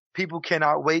now, people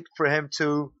cannot wait for him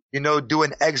to, do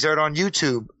an excerpt on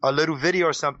YouTube, a little video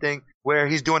or something where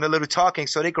he's doing a little talking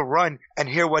so they can run and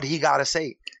hear what he got to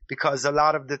say. Because a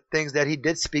lot of the things that he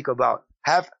did speak about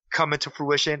have come into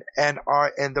fruition and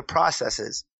are in the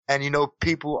processes. And,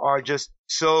 people are just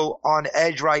so on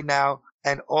edge right now.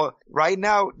 And right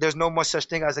now, there's no more such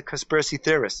thing as a conspiracy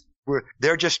theorist.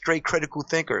 They're just straight critical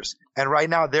thinkers. And right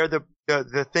now, they're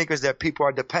the thinkers that people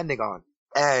are depending on.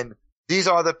 And these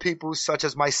are the people such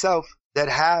as myself that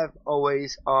have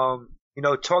always,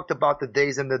 talked about the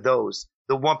days and the those,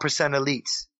 the 1%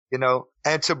 elites,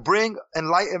 and to bring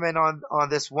enlightenment on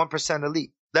this 1%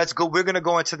 elite. We're going to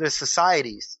go into the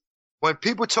societies. When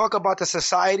people talk about the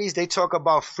societies, they talk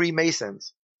about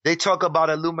Freemasons. They talk about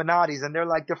Illuminatis, and they're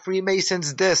like, the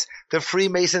Freemasons this, the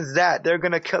Freemasons that. They're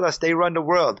going to kill us. They run the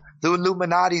world. The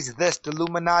Illuminatis this, the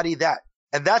Illuminati that.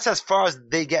 And that's as far as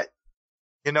they get.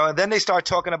 And then they start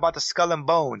talking about the Skull and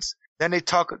Bones. Then they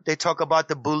talk about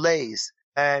the Boulets.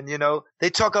 And, they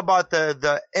talk about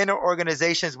the inner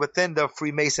organizations within the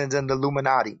Freemasons and the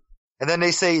Illuminati. And then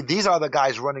they say, these are the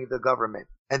guys running the government.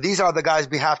 And these are the guys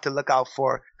we have to look out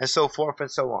for, and so forth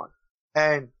and so on.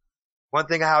 And one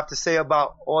thing I have to say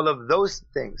about all of those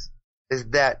things is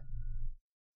that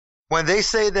when they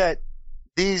say that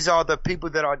these are the people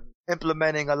that are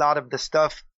implementing a lot of the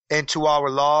stuff into our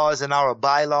laws and our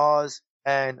bylaws,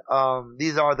 and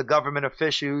these are the government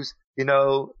officials,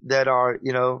 that are,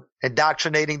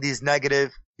 indoctrinating these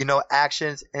negative,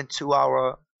 actions into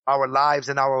our lives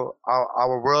and our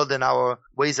world and our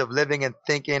ways of living and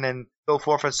thinking and so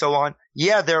forth and so on.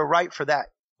 Yeah, they're right for that.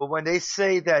 But when they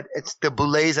say that it's the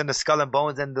Boulets and the Skull and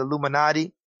Bones and the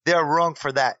Illuminati, they're wrong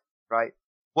for that, right?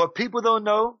 What people don't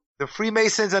know, the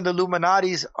Freemasons and the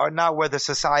Illuminatis are not where the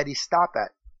societies stop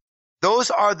at. Those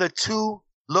are the two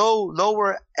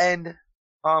lower end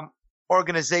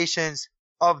organizations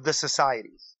of the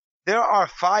societies. There are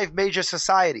 5 major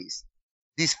societies.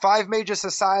 These 5 major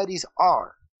societies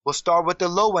we'll start with the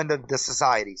low end of the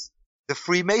societies. The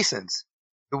Freemasons,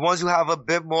 the ones who have a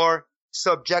bit more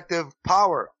subjective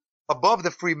power above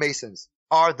the Freemasons,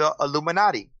 are the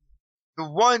Illuminati. The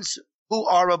ones who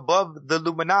are above the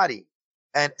Illuminati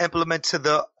and implement to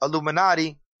the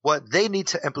Illuminati what they need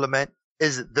to implement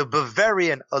is the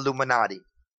Bavarian Illuminati.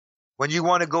 When you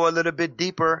want to go a little bit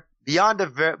deeper beyond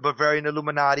the Bavarian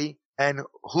Illuminati and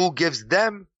who gives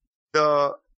them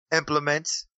the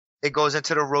implements, it goes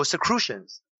into the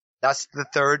Rosicrucians. That's the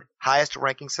 3rd highest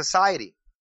ranking society.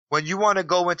 When you want to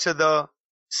go into the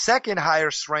 2nd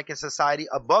highest ranking society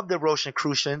above the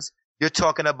Rosicrucians, you're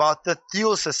talking about the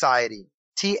Thule Society,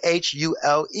 Thule,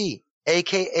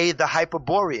 aka the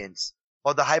Hyperboreans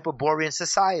or the Hyperborean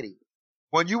Society.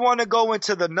 When you want to go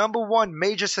into the number 1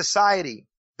 major society,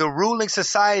 the ruling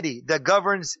society that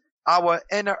governs our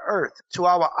inner earth to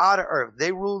our outer earth,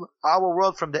 they rule our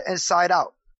world from the inside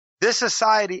out. This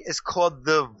society is called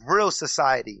the Vril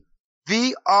Society,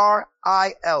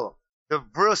 VRIL, the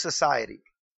Vril Society.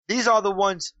 These are the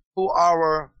ones who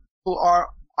are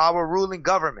our ruling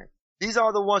government. These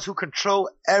are the ones who control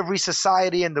every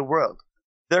society in the world.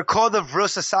 They're called the Vril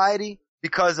Society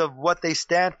because of what they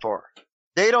stand for.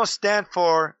 They don't stand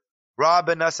for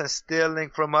robbing us and stealing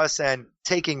from us and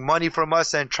taking money from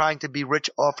us and trying to be rich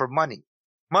off of money.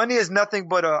 Money is nothing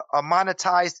but a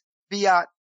monetized fiat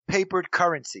papered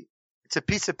currency. It's a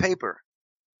piece of paper.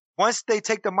 Once they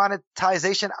take the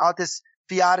monetization out this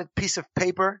fiated piece of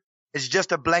paper, it's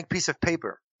just a blank piece of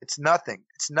paper. It's nothing.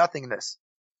 It's nothingness.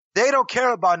 They don't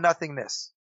care about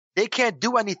nothingness. They can't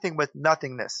do anything with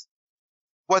nothingness.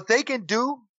 What they can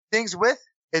do things with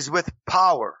is with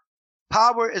power.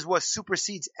 Power is what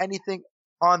supersedes anything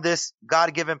on this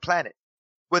God-given planet.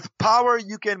 With power,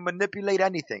 you can manipulate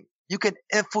anything. You can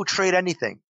infiltrate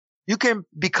anything. You can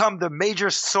become the major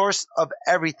source of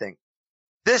everything.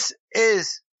 This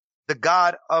is the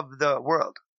God of the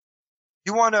world.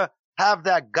 You want to have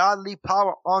that godly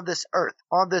power on this earth,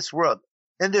 on this world,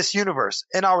 in this universe,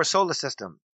 in our solar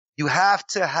system. You have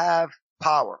to have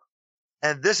power.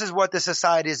 And this is what the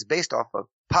society is based off of.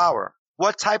 Power.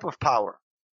 What type of power?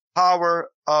 Power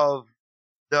of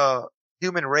the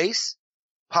human race,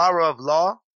 power of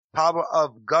law, power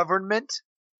of government.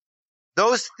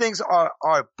 Those things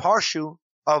are partial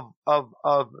of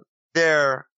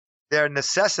their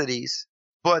necessities,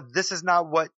 but this is not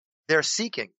what they're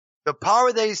seeking. The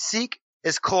power they seek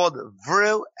is called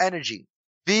vril energy.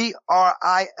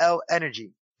 Vril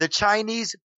energy. The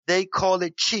Chinese, they call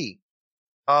it qi.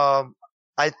 Um,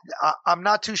 I'm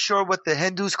not too sure what the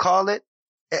Hindus call it.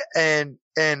 And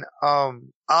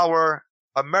our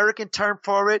American term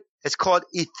for it is called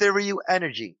ethereal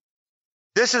energy.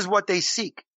 This is what they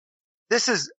seek. This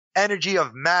is energy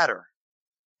of matter.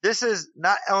 This is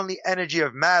not only energy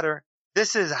of matter.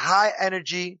 This is high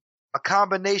energy, a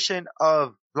combination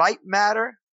of light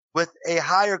matter with a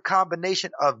higher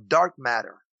combination of dark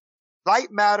matter. Light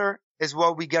matter is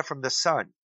what we get from the sun,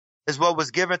 is what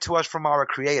was given to us from our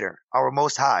creator, our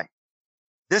most high.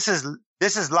 This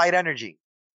is light energy.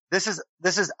 This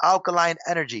is alkaline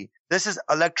energy. This is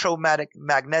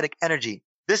electromagnetic energy.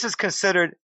 This is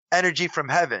considered energy from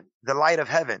heaven, the light of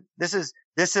heaven. This is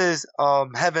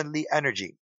heavenly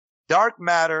energy. Dark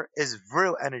matter is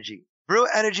vril energy. Vril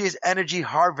energy is energy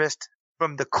harvest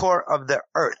from the core of the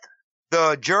earth.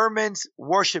 The Germans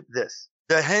worship this.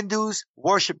 The Hindus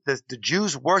worship this. The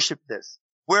Jews worship this.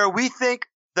 Where we think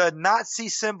the Nazi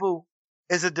symbol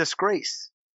is a disgrace.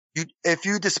 If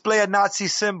you display a Nazi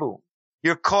symbol,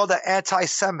 you're called an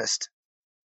anti-Semist.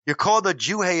 You're called a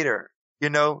Jew hater. You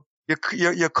know,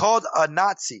 you're called a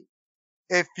Nazi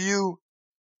if you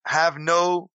have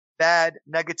no bad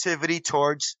negativity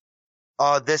towards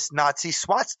this Nazi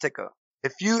swastika.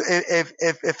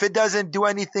 If it doesn't do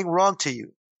anything wrong to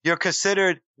you, you're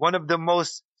considered one of the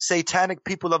most satanic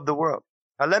people of the world.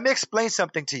 Now let me explain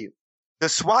something to you. The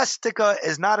swastika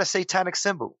is not a satanic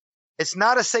symbol. It's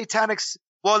not a satanic,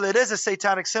 well, it is a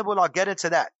satanic symbol. I'll get into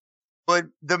that. But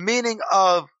the meaning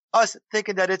of us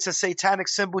thinking that it's a satanic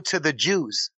symbol to the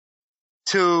Jews,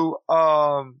 to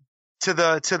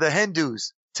the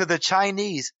Hindus, to the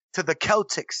Chinese, to the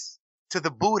Celtics, to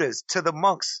the Buddhists, to the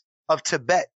monks of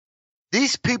Tibet.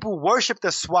 These people worship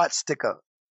the swastika.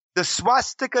 The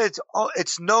swastika,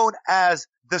 it's known as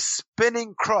the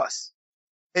spinning cross.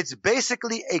 It's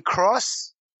basically a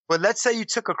cross, but let's say you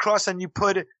took a cross and you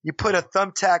put a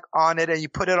thumbtack on it and you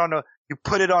put it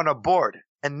on a board,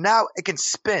 and now it can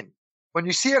spin. When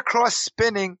you see a cross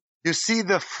spinning, you see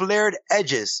the flared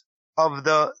edges of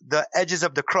the edges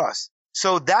of the cross.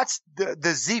 So that's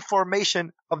the Z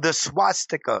formation of the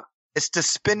swastika. It's the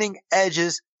spinning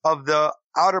edges of the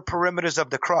outer perimeters of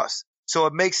the cross. So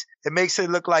it makes it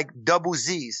look like double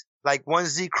Z's, like one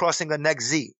Z crossing the next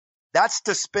Z. That's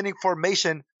the spinning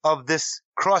formation of this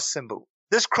cross symbol.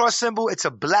 This cross symbol, it's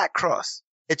a black cross.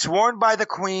 It's worn by the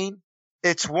Queen.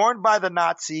 It's worn by the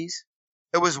Nazis.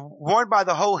 It was worn by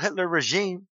the whole Hitler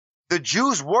regime. The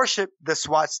Jews worship the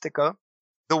swastika.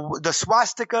 The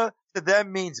swastika to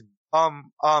them means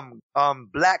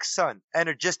black sun,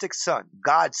 energetic sun,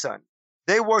 God's sun.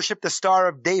 They worship the Star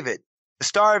of David. The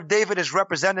Star of David is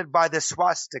represented by the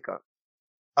swastika,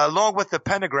 along with the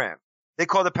pentagram. They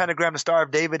call the pentagram the Star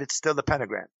of David. It's still the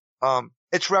pentagram.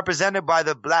 It's represented by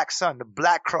the black sun, the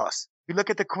black cross. You look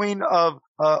at the Queen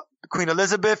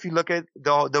Elizabeth. You look at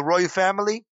the royal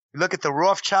family. You look at the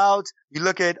Rothschilds. You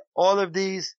look at all of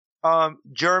these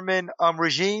German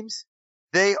regimes.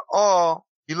 You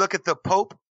look at the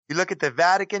Pope. You look at the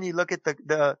Vatican. You look at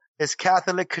its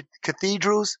Catholic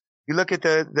cathedrals. You look at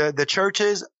the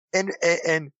churches and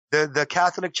the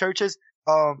Catholic churches.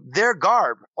 Their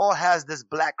garb all has this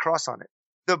black cross on it.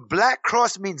 The black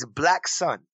cross means black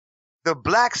sun. The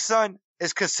black sun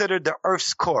is considered the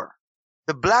Earth's core.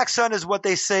 The black sun is what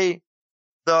they say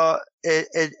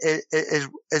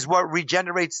is what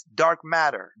regenerates dark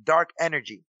matter, dark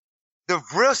energy. The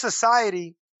real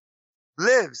society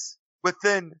lives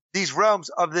within these realms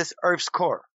of this Earth's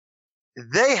core.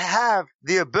 They have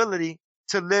the ability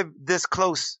to live this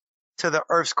close to the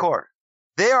Earth's core.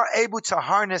 They are able to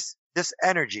harness this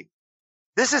energy.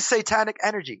 This is satanic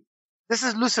energy. This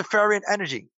is Luciferian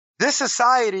energy. This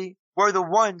society were the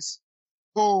ones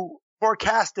who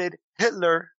forecasted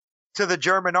Hitler to the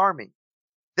German army.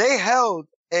 They held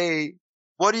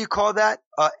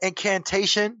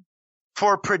incantation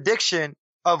for prediction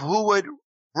of who would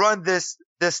run this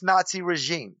Nazi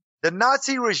regime. The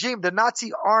Nazi regime, the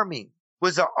Nazi army,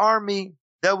 was an army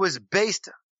that was based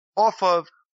off of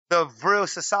the Vril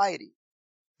society.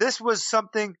 This was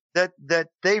something that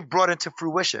they've brought into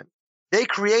fruition. They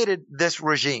created this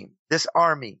regime, this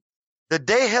army. The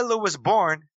day Hitler was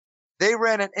born, they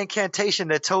ran an incantation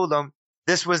that told them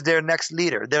this was their next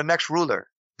leader, their next ruler.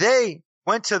 They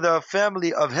went to the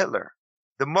family of Hitler,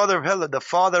 the mother of Hitler, the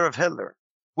father of Hitler,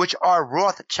 which are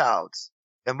Rothschilds.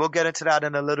 And we'll get into that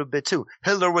in a little bit too.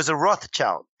 Hitler was a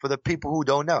Rothschild, for the people who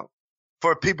don't know.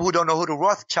 For people who don't know who the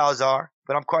Rothschilds are,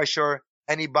 but I'm quite sure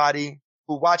anybody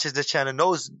who watches this channel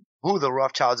knows who the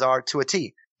Rothschilds are to a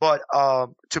T. But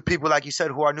to people like you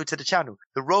said who are new to the channel,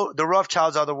 the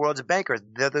Rothschilds are the world's bankers.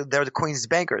 They're the Queen's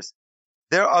bankers.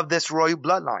 They're of this royal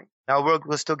bloodline. Now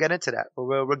we'll still get into that, but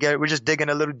we're just digging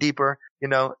a little deeper,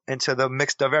 into the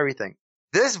mix of everything.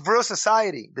 This Vril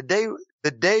society, the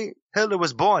day Hitler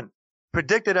was born,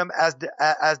 predicted him as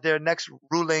their next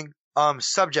ruling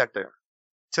subjector,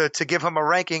 to give him a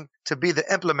ranking to be the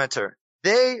implementer.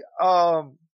 They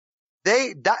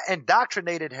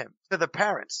indoctrinated him to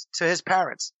his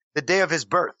parents, the day of his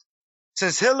birth.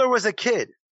 Since Hitler was a kid,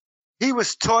 he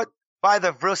was taught by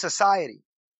the Vril society.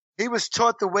 He was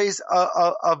taught the ways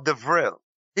of the Vril.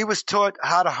 He was taught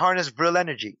how to harness Vril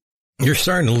energy. You're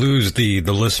starting to lose the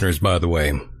listeners, by the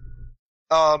way.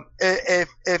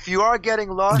 If you are getting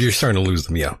lost, you're starting to lose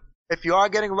them. Yeah. If you are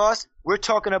getting lost, we're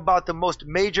talking about the most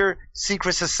major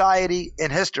secret society in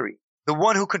history. The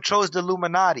one who controls the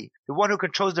Illuminati, the one who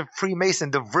controls the Freemason,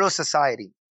 the Vril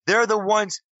society. They're the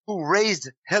ones who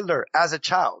raised Hitler as a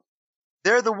child.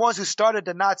 They're the ones who started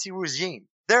the Nazi regime.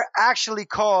 They're actually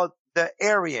called the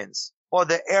Aryans or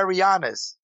the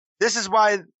Arianas. This is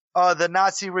why the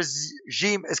Nazi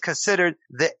regime is considered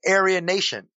the Aryan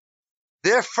nation.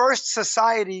 Their first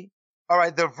society,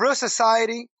 the Vril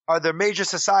society are their major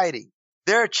society.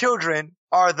 Their children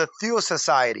are the Thiel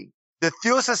society. The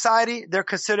Thiel society, they're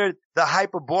considered the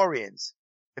Hyperboreans.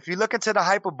 If you look into the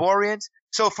Hyperboreans,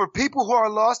 so for people who are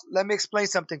lost, let me explain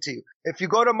something to you. If you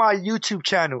go to my YouTube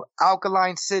channel,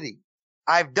 Alkaline City,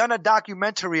 I've done a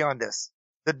documentary on this.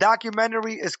 The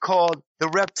documentary is called The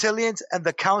Reptilians and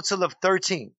the Council of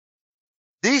 13.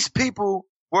 These people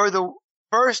were the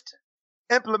first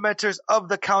implementers of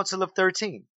the Council of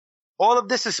 13. All of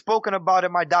this is spoken about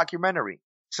in my documentary.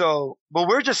 So, but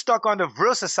we're just stuck on the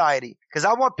Vril society because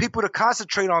I want people to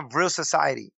concentrate on Vril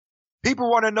society. People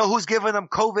want to know who's giving them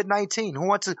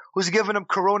COVID-19, who's giving them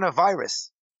coronavirus.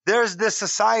 There's this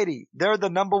society. They're the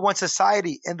number one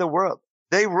society in the world.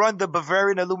 They run the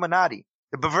Bavarian Illuminati.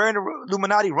 The Bavarian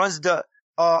Illuminati runs the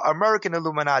American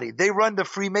Illuminati. They run the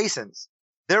Freemasons.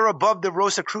 They're above the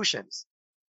Rosicrucians.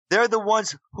 They're the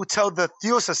ones who tell the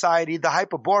Thiel society, the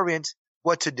Hyperboreans,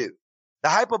 what to do. The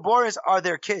Hyperboreans are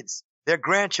their kids, their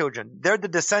grandchildren. They're the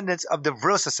descendants of the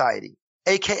Vril society,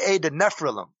 aka the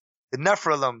Nephilim. The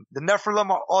Nephilim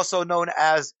are also known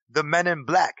as the Men in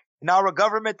Black. In our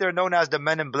government, they're known as the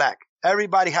Men in Black.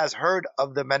 Everybody has heard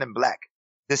of the Men in Black,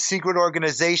 the secret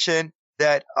organization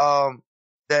that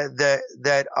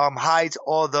hides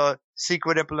all the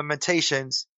secret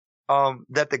implementations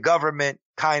that the government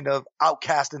kind of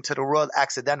outcast into the world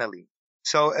accidentally.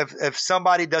 So if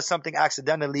somebody does something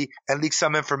accidentally and leaks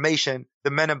some information,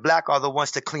 the Men in Black are the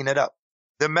ones to clean it up.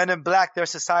 The Men in Black, their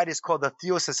society is called the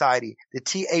Thiel Society, the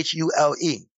Thule.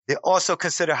 They're also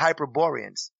considered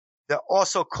Hyperboreans. They're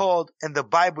also called in the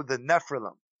Bible the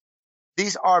Nephilim.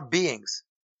 These are beings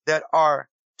that are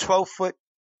 12 foot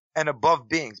and above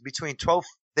beings.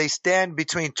 They stand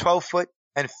between 12 foot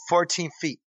and 14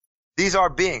 feet. These are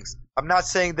beings. I'm not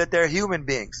saying that they're human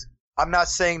beings. I'm not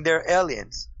saying they're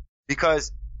aliens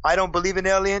because I don't believe in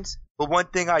aliens. But one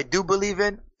thing I do believe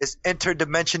in is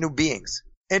interdimensional beings.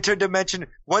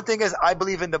 One thing is I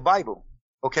believe in the Bible.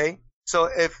 Okay. So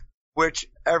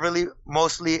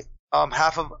mostly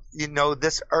half of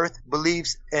this earth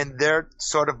believes in their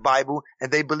sort of Bible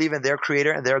and they believe in their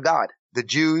creator and their God. The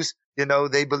Jews,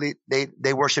 they believe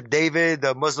they worship David.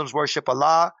 The Muslims worship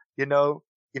Allah.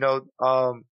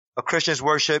 Christians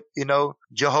worship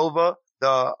Jehovah.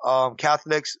 The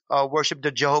Catholics worship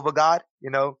the Jehovah God.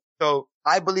 So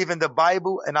I believe in the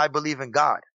Bible and I believe in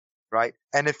God, right?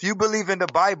 And if you believe in the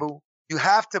Bible, you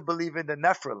have to believe in the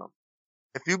Nephilim.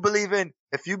 If you believe in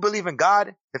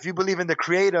God, if you believe in the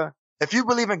Creator, if you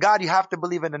believe in God, you have to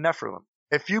believe in the Nephilim.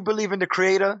 If you believe in the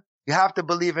Creator, you have to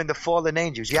believe in the fallen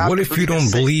angels. What if you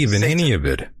don't believe in any of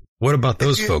it? What about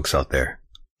those folks out there?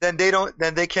 Then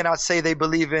they cannot say they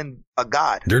believe in a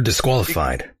God. They're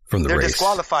disqualified from the race. They're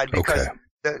disqualified because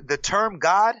the term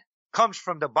God comes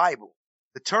from the Bible.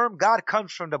 The term God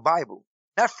comes from the Bible.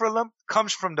 Nephilim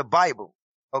comes from the Bible.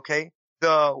 Okay?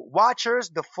 The Watchers,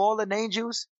 the fallen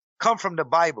angels, come from the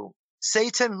Bible.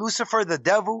 Satan, Lucifer, the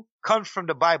devil, comes from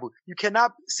the Bible. You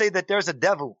cannot say that there's a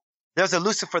devil, there's a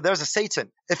Lucifer, there's a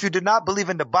Satan, if you do not believe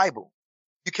in the Bible.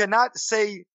 You cannot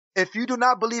say, if you do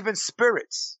not believe in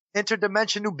spirits,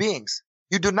 interdimensional beings,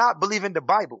 you do not believe in the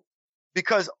Bible.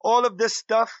 Because all of this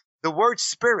stuff, the word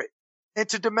spirit,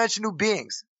 interdimensional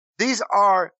beings, these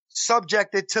are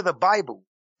subjected to the Bible.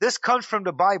 This comes from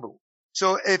the Bible.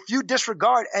 So if you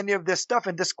disregard any of this stuff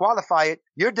and disqualify it,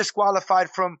 you're disqualified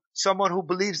from someone who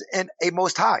believes in a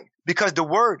Most High. Because the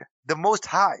word, the Most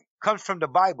High, comes from the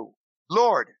Bible.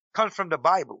 Lord comes from the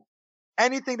Bible.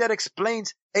 anything that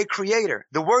explains a creator.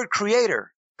 The word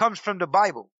creator comes from the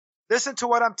Bible. Listen to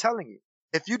what I'm telling you.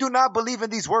 If you do not believe in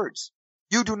these words,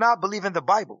 you do not believe in the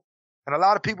Bible. And a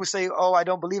lot of people say, oh, I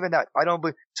don't believe in that. I don't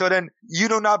believe. So then you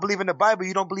do not believe in the Bible.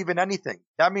 You don't believe in anything.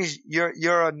 That means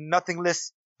you're a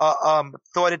nothingless,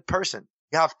 thoughted person.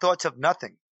 You have thoughts of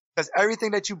nothing, because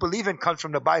everything that you believe in comes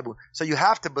from the Bible. So you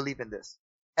have to believe in this.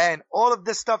 And all of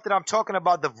this stuff that I'm talking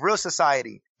about, the real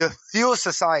society, the Theal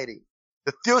Society,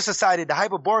 the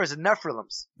Hyperboreans, the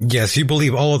Nephilims. Yes, you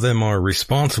believe all of them are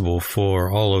responsible for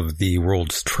all of the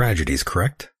world's tragedies,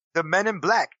 correct? The Men in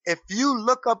Black. If you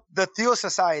look up the Theal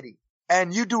Society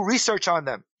and you do research on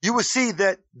them, you will see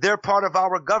that they're part of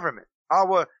our government.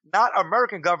 Our, not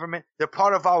American government, they're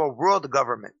part of our world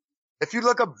government. If you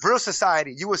look up Real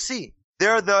Society, you will see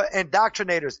they're the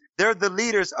indoctrinators. They're the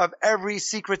leaders of every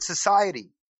secret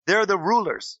society. They're the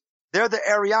rulers. They're the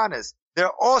Arianas.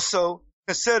 They're also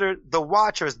considered the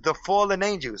Watchers, the fallen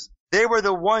angels. They were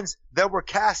the ones that were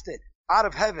casted out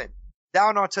of heaven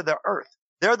down onto the earth.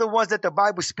 They're the ones that the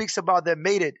Bible speaks about that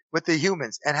mated with the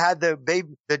humans and had the baby.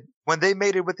 When they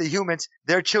mated with the humans,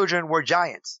 their children were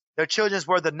giants. Their children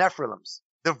were the Nephilims.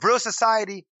 The Real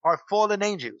Society are fallen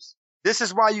angels. This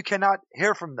is why you cannot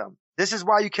hear from them. This is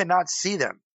why you cannot see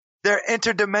them. They're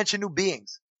interdimensional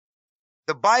beings.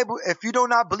 The Bible, if you do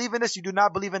not believe in this, you do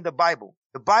not believe in the Bible.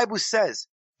 The Bible says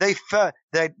they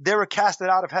were casted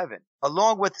out of heaven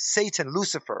along with Satan,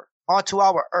 Lucifer, onto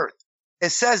our earth.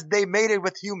 It says they mated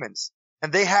with humans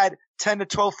and they had 10 to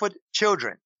 12 foot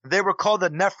children. They were called the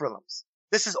Nephilims.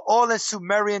 This is all in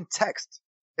Sumerian text.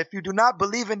 If you do not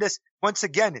believe in this, once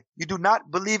again, you do not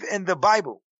believe in the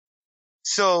Bible.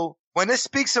 So when it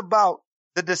speaks about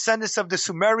the descendants of the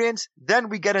Sumerians, then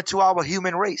we get into our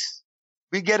human race.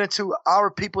 We get into our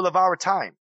people of our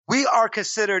time. We are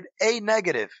considered A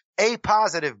negative, A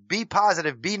positive, B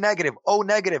negative,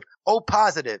 O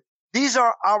positive. These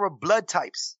are our blood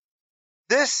types.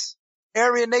 This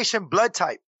Aryan nation blood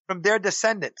type from their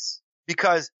descendants,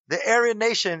 because the Aryan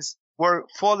nations were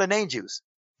fallen angels.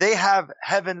 They have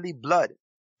heavenly blood.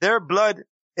 Their blood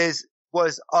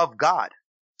was of God.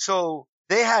 So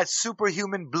they had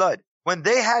superhuman blood. When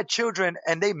they had children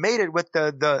and they mated with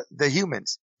the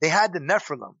humans, they had the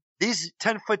Nephilim. These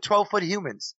 10-foot, 12-foot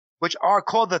humans, which are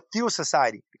called the Theal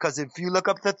Society, because if you look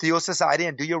up the Theal Society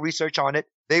and do your research on it,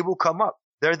 they will come up.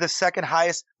 They're the second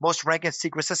highest, most ranking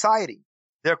secret society.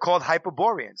 They're called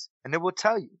Hyperboreans, and it will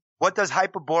tell you. What does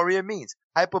Hyperborea means?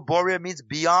 Hyperborea means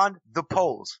beyond the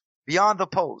poles. Beyond the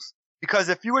poles. Because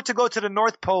if you were to go to the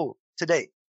North Pole today,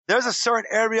 there's a certain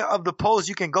area of the poles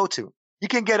you can go to. You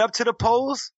can get up to the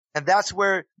poles, and that's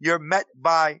where you're met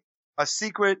by a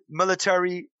secret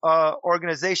military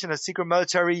organization, a secret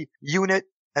military unit,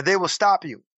 and they will stop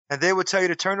you. And they will tell you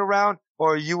to turn around,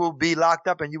 or you will be locked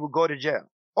up and you will go to jail.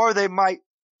 Or they might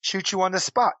shoot you on the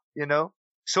spot,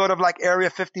 sort of like Area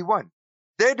 51.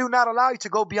 They do not allow you to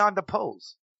go beyond the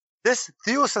poles. This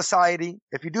Theal Society,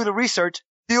 if you do the research,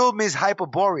 Theal means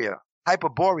Hyperborea,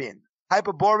 Hyperborean.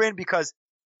 Hyperborean because,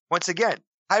 once again,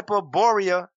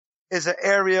 Hyperborea is an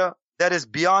area that is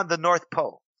beyond the North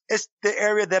Pole. It's the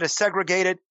area that is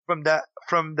segregated from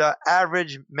the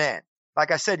average man.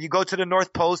 Like I said, you go to the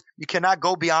North Poles, you cannot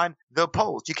go beyond the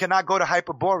poles. You cannot go to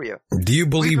Hyperborea. Do you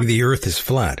believe the Earth is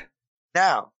flat?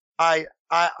 Now, I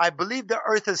believe the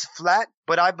Earth is flat,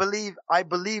 but I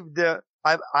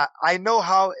know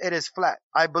how it is flat.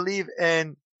 I believe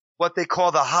in what they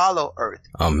call the hollow Earth.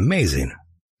 Amazing.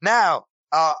 Now,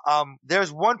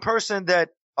 there's one person that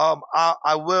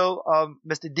I will,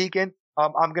 Mr. Deacon,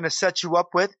 I'm gonna set you up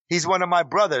with. He's one of my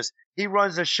brothers. He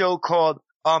runs a show called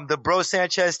the Bro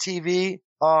Sanchez TV.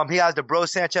 He has the Bro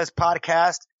Sanchez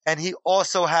podcast, and he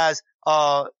also has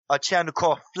a channel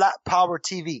called Flat Power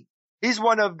TV. He's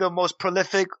one of the most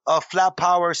prolific flat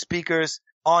power speakers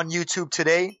on YouTube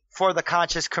today for the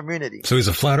conscious community. So he's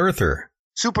a flat earther.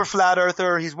 Super flat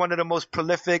earther. He's one of the most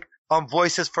prolific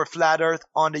voices for flat earth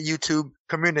on the YouTube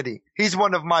community. He's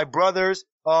one of my brothers.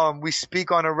 We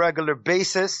speak on a regular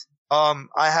basis. I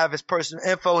have his personal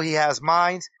info. He has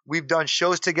mine. We've done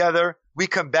shows together. We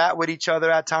combat with each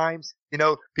other at times,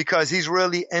 because he's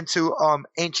really into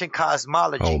ancient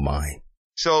cosmology. Oh my.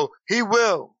 So he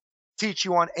will teach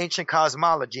you on ancient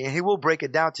cosmology, and he will break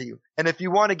it down to you. And if you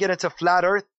want to get into flat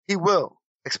earth, he will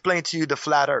explain to you the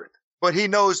flat earth. But he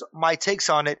knows my takes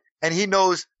on it, and he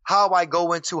knows how I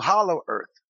go into hollow earth.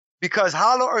 Because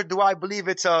hollow earth, do I believe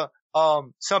it's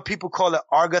some people call it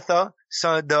Argatha.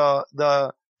 So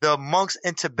the monks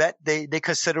in Tibet, they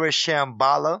consider it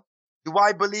Shambhala. Do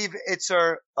I believe it's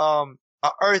a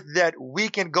earth that we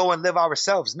can go and live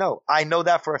ourselves? No, I know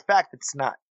that for a fact it's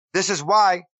not. This is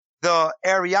why the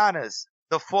Arianas,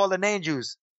 the fallen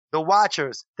angels, the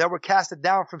watchers that were casted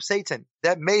down from Satan,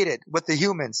 that made it with the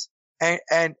humans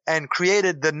and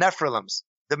created the Nephilims,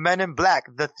 the men in black,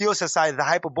 the Theo Society, the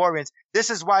Hyperboreans. This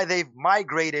is why they've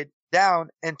migrated down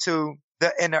into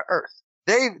the inner earth.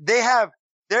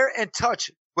 They're in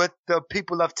touch with the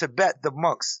people of Tibet, the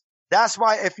monks. That's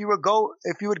why if you would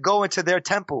go into their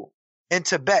temple in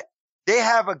Tibet, they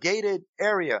have a gated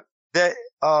area that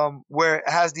where it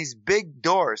has these big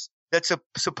doors that's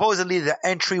supposedly the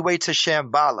entryway to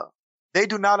Shambhala. They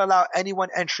do not allow anyone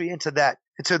entry into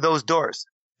those doors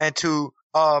and to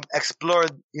explore,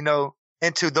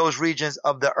 into those regions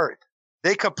of the earth.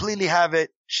 They completely have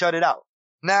it shut it out.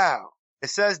 Now, it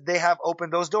says they have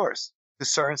opened those doors to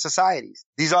certain societies.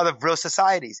 These are the real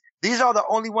societies. These are the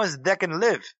only ones that can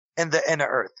live in the inner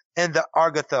earth, in the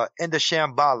Argatha, in the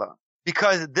Shambhala,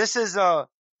 because this is the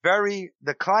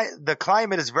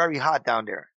climate is very hot down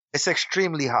there. It's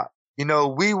extremely hot.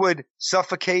 We would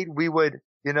suffocate. We would,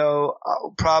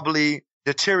 probably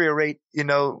deteriorate,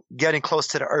 getting close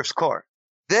to the earth's core.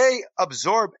 They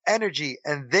absorb energy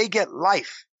and they get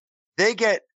life. They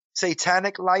get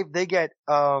satanic life. They get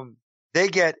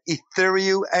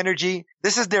ethereal energy.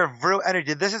 This is their real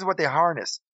energy. This is what they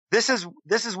harness. This is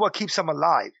what keeps them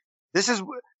alive. This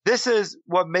is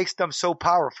what makes them so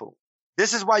powerful.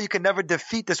 This is why you can never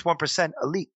defeat this 1%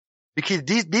 elite, because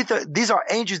these are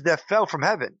angels that fell from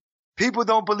heaven. People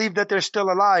don't believe that they're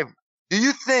still alive. Do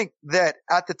you think that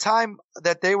at the time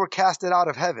that they were casted out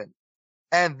of heaven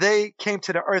and they came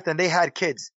to the earth and they had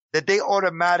kids, that they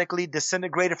automatically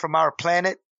disintegrated from our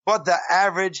planet? But the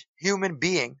average human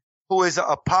being, who is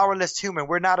a powerless human,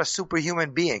 we're not a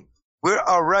superhuman being. We're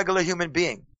a regular human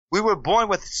being. We were born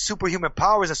with superhuman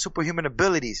powers and superhuman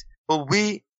abilities, but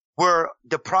we were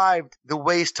deprived the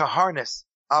ways to harness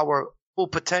our full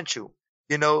potential,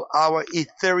 our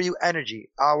ethereal energy,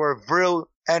 our virile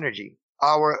energy,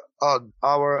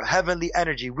 our heavenly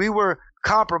energy. We were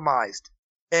compromised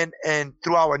and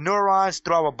through our neurons,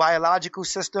 through our biological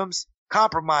systems,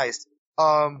 compromised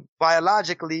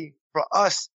biologically for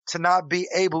us to not be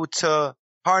able to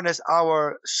harness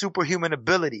our superhuman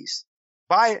abilities.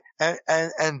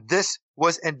 And this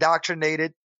was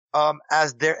indoctrinated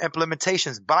as their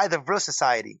implementations by the Vril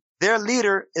Society. Their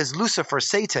leader is Lucifer,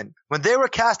 Satan. When they were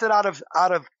casted out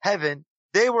of heaven,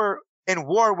 they were in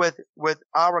war with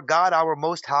our God, our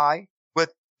Most High,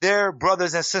 with their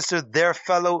brothers and sisters, their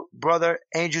fellow brother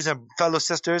angels and fellow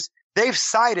sisters. They've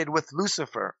sided with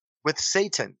Lucifer, with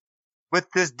Satan, with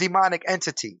this demonic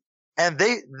entity, and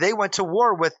they went to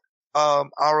war with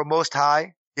our Most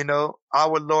High,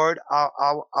 our Lord,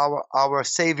 our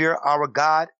Savior, our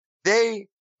God. They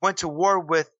went to war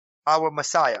with our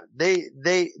Messiah. They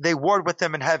warred with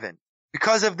them in heaven.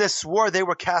 Because of this war, they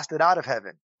were casted out of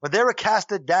heaven. When they were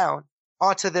casted down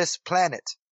onto this planet,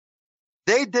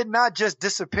 they did not just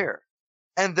disappear.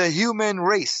 And the human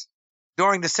race,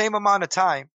 during the same amount of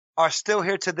time, are still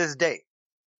here to this day.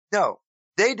 No,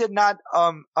 they did not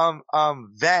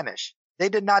vanish. They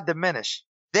did not diminish.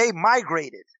 They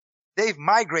migrated. They've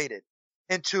migrated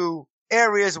into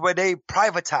areas where they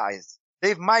privatized.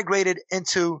 They've migrated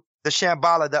into the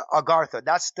Shambhala, the Agartha.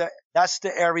 That's the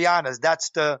Arianas.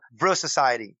 That's the Vril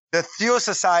Society. The Theo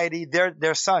Society,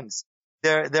 their sons,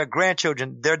 their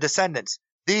grandchildren, their descendants.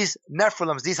 These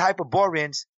Nephilims, these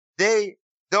Hyperboreans, they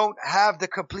don't have the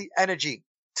complete energy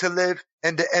to live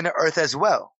in the inner earth as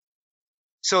well.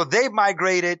 So they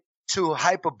migrated to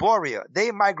Hyperborea.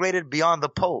 They migrated beyond the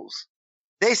poles.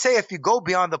 They say if you go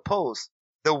beyond the poles,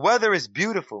 the weather is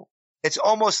beautiful. It's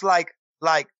almost like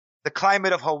the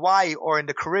climate of Hawaii or in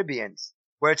the Caribbean,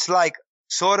 where it's like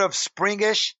sort of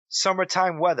springish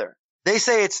summertime weather. They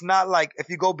say it's not like, if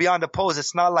you go beyond the poles,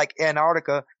 it's not like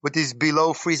Antarctica with these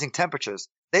below freezing temperatures.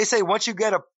 They say once you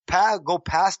go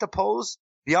past the poles,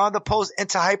 beyond the poles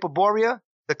into Hyperborea,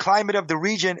 the climate of the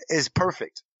region is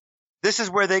perfect. This is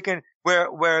where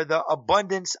where the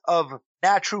abundance of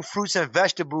natural fruits and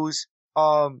vegetables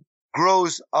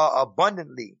grows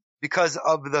abundantly because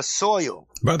of the soil.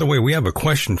 By the way, we have a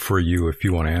question for you if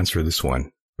you want to answer this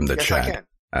one from the chat. I can.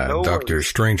 No Dr.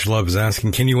 worries. Strangelove is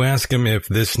asking, can you ask him if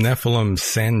this Nephilim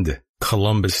send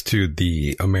Columbus to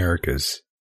the Americas?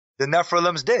 The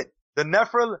Nephilims did. The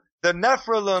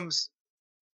Nephilims,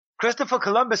 Christopher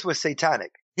Columbus was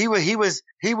satanic. He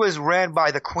was ran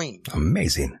by the Queen.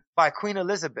 Amazing. By Queen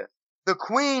Elizabeth. The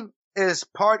Queen is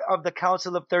part of the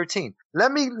Council of 13.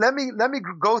 Let me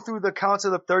go through the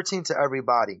Council of 13 to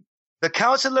everybody. The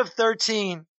Council of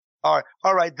 13 are,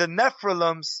 all right, the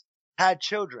Nephilims had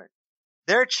children.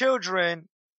 Their children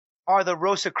are the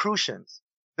Rosicrucians.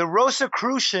 The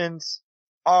Rosicrucians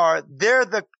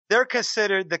they're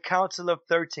considered the Council of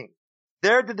 13.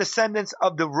 they're the descendants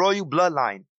of the royal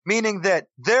bloodline, meaning that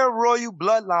their royal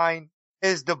bloodline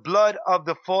is the blood of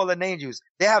the fallen angels.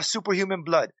 They have superhuman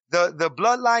blood. The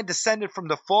bloodline descended from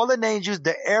the fallen angels,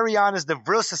 the Arianas, the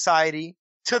Vril Society,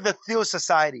 to the Thiel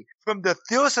Society. From the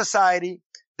Thiel Society,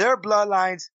 their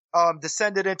bloodlines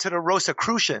descended into the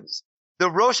Rosicrucians. The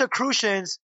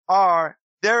Rosicrucians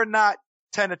they're not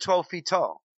 10 to 12 feet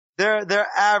tall. They're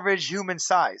average human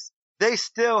size. They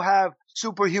still have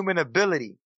superhuman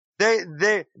ability.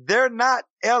 They're not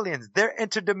aliens. They're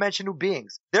interdimensional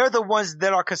beings. They're the ones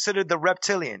that are considered the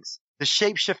reptilians, the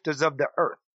shapeshifters of the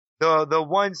earth. The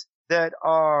ones that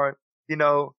are,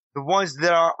 the ones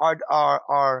that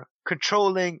are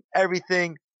controlling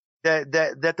everything that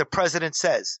the president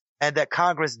says and that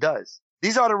Congress does.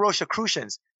 These are the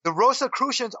Rosicrucians. The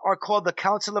Rosicrucians are called the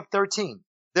Council of 13.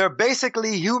 They're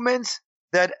basically humans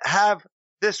that have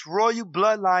this royal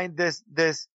bloodline,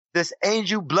 this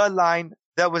angel bloodline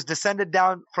that was descended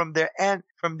down from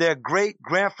their great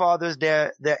grandfathers,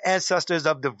 their ancestors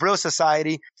of the Vril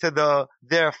Society, to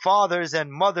their fathers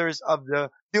and mothers of the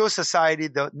Thiel Society,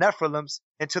 the Nephilims,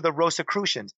 and to the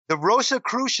Rosicrucians. The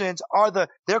Rosicrucians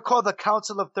they're called the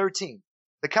Council of 13.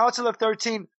 The Council of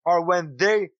 13 are when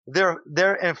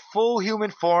they're in full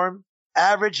human form,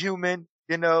 average human,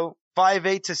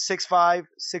 5'8" to 6'5",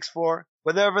 6'4",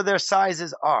 whatever their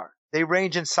sizes are. They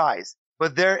range in size,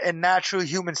 but they're in natural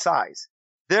human size.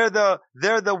 They're the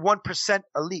 1%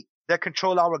 elite that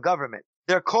control our government.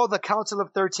 They're called the Council of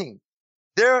 13.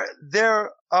 They're the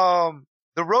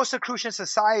Rosicrucian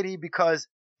Society because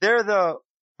they're the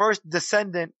first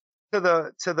descendant to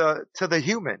the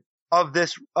human of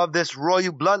this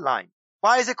royal bloodline.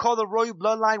 Why is it called the royal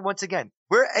bloodline? Once again,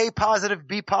 we're A positive,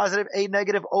 B positive, A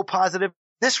negative, O positive.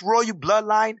 This royal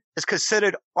bloodline is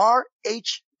considered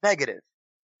RH negative.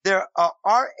 They're a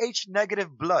RH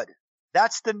negative blood.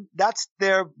 That's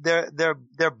their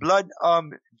blood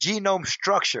genome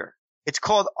structure. It's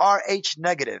called RH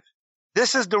negative.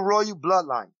 This is the royal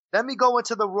bloodline. Let me go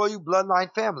into the royal bloodline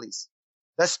families.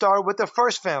 Let's start with the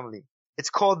first family. It's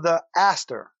called the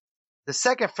Astor. The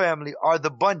second family are the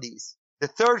Bundys. The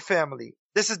third family,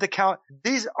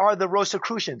 these are the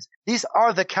Rosicrucians. These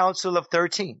are the Council of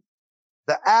 13.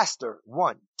 The Astor,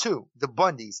 1, 2, the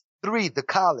Bundys, 3, the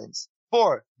Collins,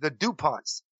 4, the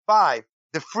DuPonts, 5,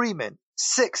 the Freeman,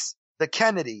 6, the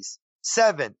Kennedys,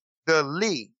 7, the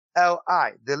Lee,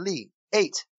 L-I, the Lee,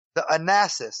 8, the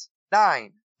Onassis,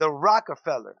 9, the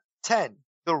Rockefeller, 10,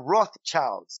 the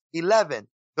Rothschilds, 11,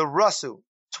 the Russell,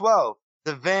 12,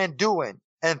 the Van Duyn,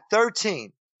 and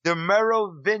 13, the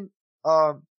Merovingian,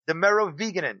 or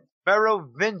Merovingian.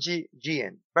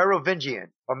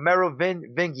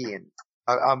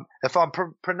 If I'm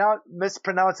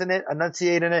mispronouncing it,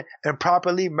 enunciating it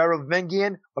improperly,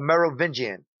 Merovingian or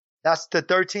Merovingian. That's the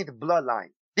 13th bloodline.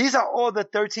 These are all the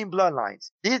 13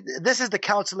 bloodlines. This is the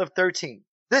Council of 13.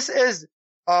 This is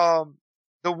the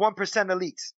 1%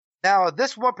 elites. Now,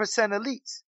 this 1%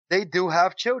 elites, they do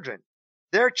have children.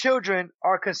 Their children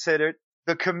are considered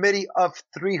the Committee of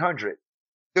 300.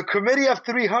 The Committee of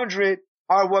 300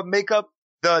 are what make up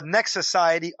the next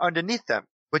society underneath them,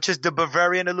 which is the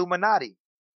Bavarian Illuminati,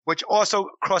 which also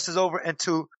crosses over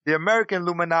into the American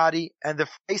Illuminati and the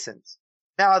Freemasons.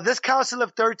 Now, this Council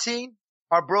of 13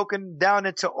 are broken down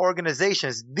into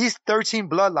organizations. These 13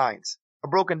 bloodlines are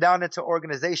broken down into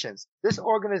organizations. This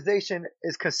organization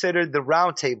is considered the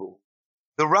Round Table.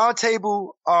 The Round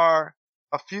Table are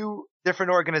a few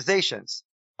different organizations,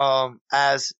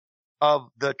 as of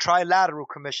the Trilateral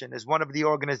Commission is one of the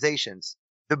organizations,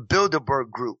 the Bilderberg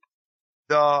Group,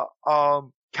 the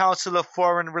Council of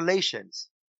Foreign Relations,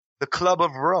 the Club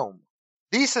of Rome.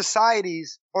 These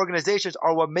societies, organizations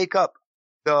are what make up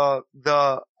the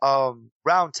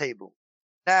Round Table.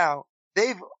 Now,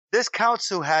 this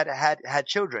council had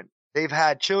children. They've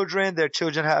had children. Their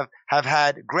children have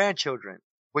had grandchildren,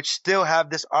 which still have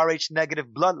this Rh negative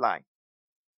bloodline.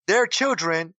 Their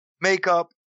children make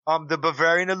up the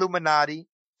Bavarian Illuminati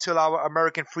to our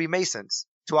American Freemasons,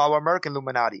 to our American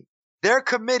Illuminati. Their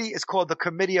committee is called the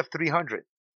Committee of 300.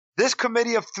 This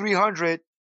Committee of 300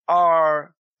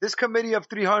 are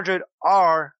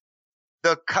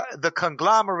the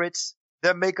conglomerates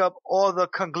that make up all the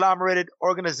conglomerated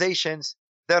organizations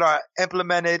that are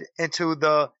implemented into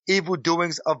the evil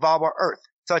doings of our earth,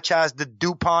 such as the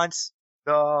DuPonts,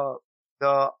 the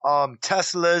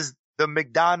Teslas, the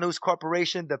McDonald's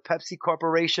Corporation, the Pepsi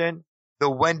Corporation, the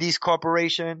Wendy's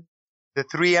Corporation, the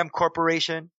 3M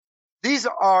Corporation. These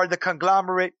are the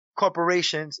conglomerate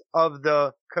corporations of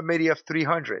the Committee of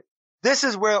 300. This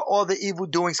is where all the evil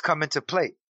doings come into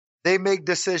play. They make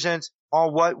decisions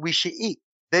on what we should eat.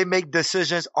 They make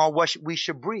decisions on what we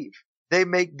should breathe. they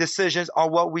make decisions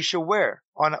on what we should wear,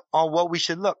 on what we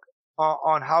should look,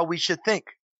 on how we should think.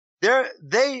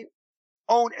 They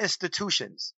own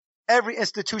institutions. Every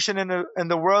institution in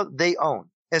the world they own.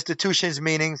 Institutions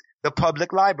meaning the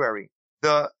public library,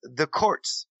 the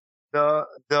courts, the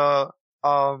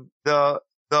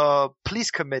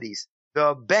police committees,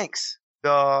 the banks,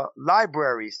 the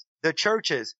libraries, the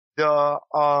churches, the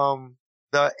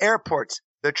airports,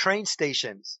 the train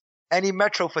stations, any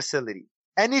metro facility,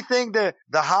 anything, the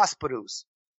hospitals,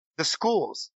 the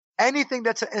schools, anything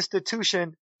that's an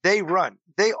institution, they run,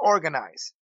 they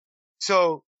organize.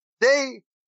 So they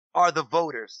are the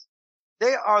voters.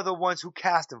 They are the ones who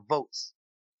cast votes.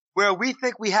 Where we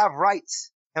think we have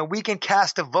rights and we can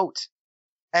cast a vote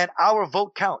and our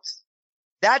vote counts.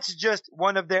 That's just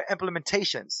one of their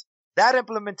implementations. That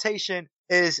implementation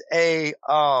is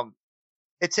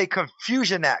it's a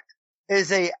confusion act.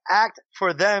 Is a act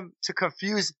for them to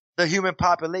confuse the human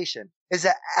population. Is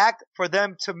an act for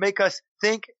them to make us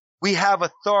think we have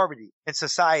authority in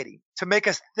society, to make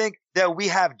us think that we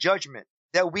have judgment,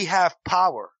 that we have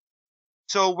power.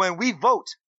 So when we vote,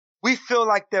 we feel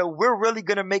like that we're really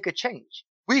going to make a change.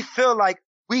 We feel like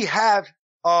we have,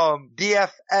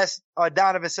 DFS,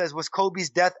 Donovan says, was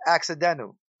Kobe's death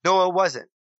accidental? No, it wasn't.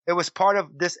 It was part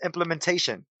of this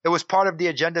implementation. It was part of the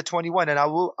Agenda 21, and I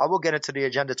will get into the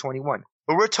Agenda 21.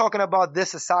 But we're talking about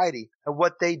this society and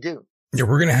what they do. Yeah,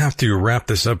 we're going to have to wrap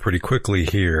this up pretty quickly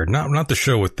here. Not the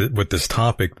show with this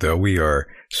topic though. We are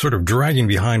sort of dragging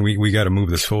behind. We got to move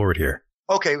this forward here.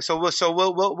 Okay, so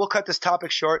we'll cut this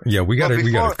topic short. Yeah, we got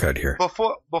to cut here.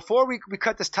 Before we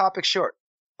cut this topic short,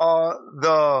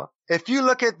 if you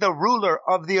look at the ruler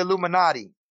of the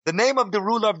Illuminati, the name of the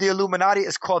ruler of the Illuminati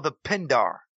is called the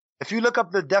Pindar. If you look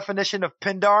up the definition of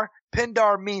Pindar,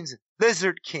 Pindar means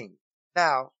lizard king.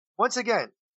 Now, once again,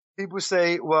 people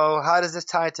say, well, how does this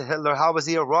tie to Hitler? How was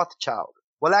he a Rothschild?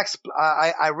 Well,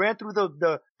 I ran through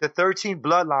the 13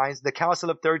 bloodlines, the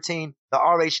Council of 13, the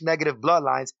Rh negative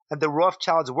bloodlines, and the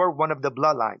Rothschilds were one of the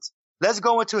bloodlines. Let's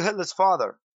go into Hitler's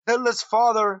father. Hitler's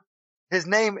father, his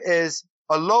name is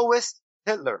Alois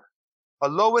Hitler.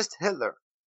 Alois Hitler.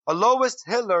 Alois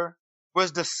Hitler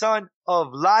was the son of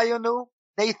Lionel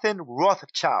Nathan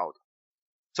Rothschild.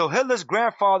 So Hitler's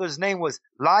grandfather's name was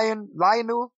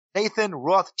Lionel Nathan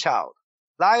Rothschild.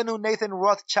 Lionel Nathan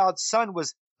Rothschild's son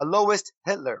was Alois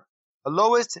Hitler.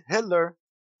 Alois Hitler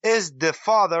is the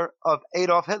father of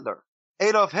Adolf Hitler.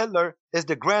 Adolf Hitler is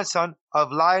the grandson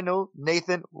of Lionel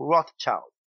Nathan Rothschild.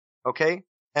 Okay?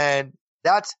 And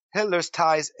that's Hitler's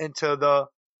ties into the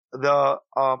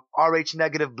Rh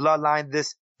negative bloodline,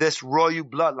 this royal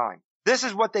bloodline. This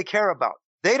is what they care about.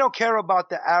 They don't care about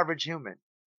the average human.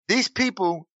 These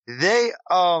people, they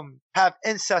have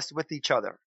incest with each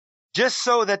other just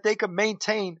so that they can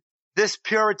maintain this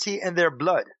purity in their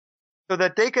blood, so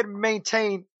that they can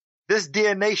maintain this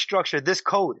DNA structure, this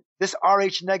code, this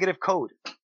Rh negative code.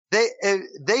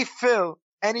 They feel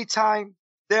anytime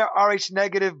their Rh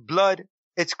negative blood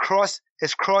it's cross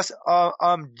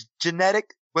genetic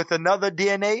with another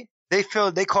DNA, they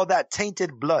call that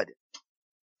tainted blood.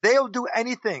 They'll do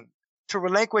anything to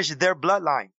relinquish their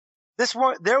bloodline. This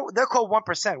one, they're called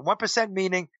 1%. 1%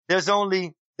 meaning there's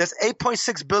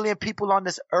 8.6 billion people on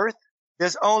this earth.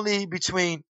 There's only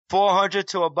between 400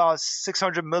 to about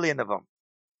 600 million of them.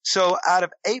 So out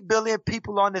of 8 billion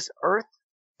people on this earth,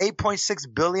 8.6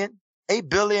 billion, 8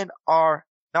 billion are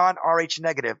non-Rh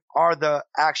negative, are the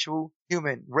actual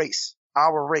human race,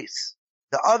 our race.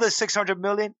 The other 600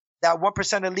 million, that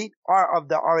 1% elite, are of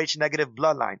the Rh negative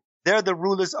bloodline. They're the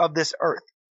rulers of this earth.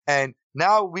 And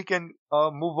now we can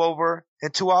move over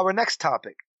into our next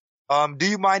topic. Do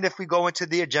you mind if we go into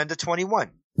the Agenda 21?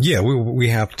 Yeah, we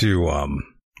have to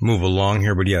move along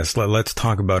here, but yes, let's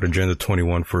talk about Agenda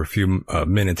 21 for a few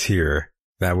minutes here.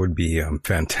 That would be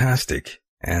fantastic.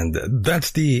 And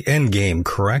that's the end game,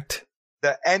 correct?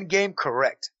 The end game,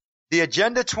 correct. The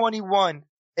Agenda 21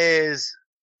 is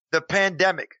the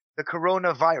pandemic, the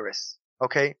coronavirus.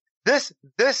 Okay, this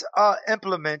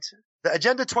implement. The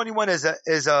Agenda 21 is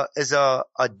a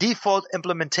default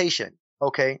implementation.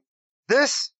 Okay,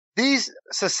 these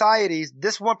societies,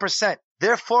 this 1%,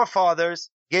 their forefathers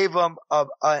gave them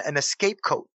an escape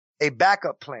code, a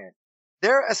backup plan.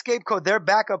 Their escape code, their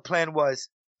backup plan was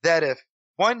that if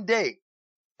one day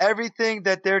everything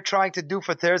that they're trying to do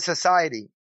for their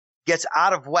society gets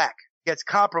out of whack, gets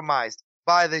compromised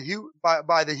by the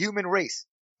human race,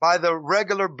 by the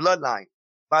regular bloodline,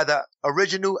 by the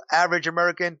original average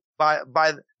American,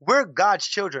 we're God's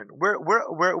children.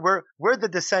 We're the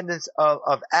descendants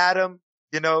of Adam,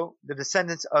 the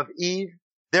descendants of Eve.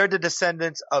 They're the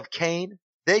descendants of Cain.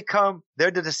 They're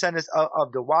the descendants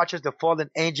of the Watchers, the fallen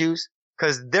angels.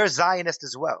 because they're Zionists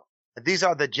as well. And these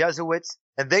are the Jesuits,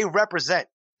 and they represent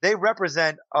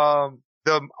a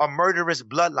murderous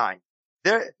bloodline.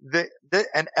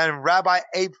 And Rabbi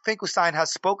Abe Finkelstein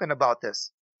has spoken about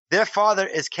this. Their father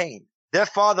is Cain. Their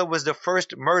father was the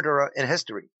first murderer in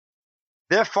history.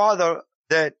 Their father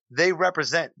that they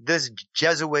represent, this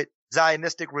Jesuit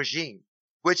Zionistic regime,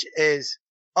 which is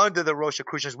under the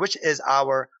Rosicrucians, which is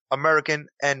our American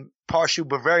and partial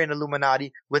Bavarian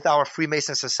Illuminati with our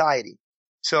Freemason society.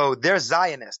 So they're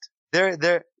Zionist.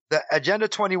 The Agenda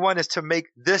 21 is to make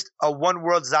this a one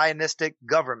world Zionistic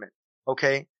government.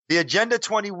 Okay. The Agenda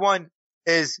 21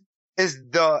 is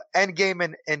the end game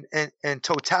in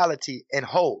totality and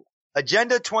whole.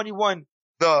 Agenda 21,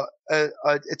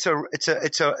 it's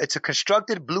a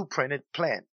constructed blueprinted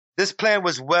plan. This plan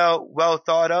was well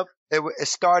thought of. It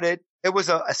was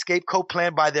a scapegoat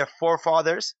plan by their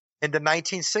forefathers in the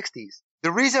 1960s.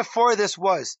 The reason for this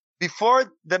was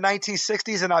before the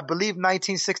 1960s, and I believe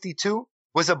 1962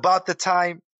 was about the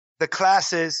time the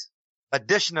classes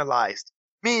additionalized,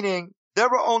 meaning there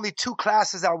were only two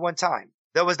classes at one time.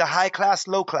 There was the high class,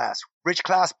 low class, rich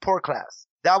class, poor class.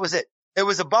 That was it. It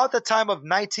was about the time of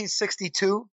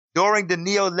 1962 during the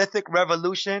Neolithic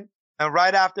Revolution and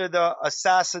right after the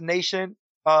assassination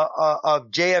of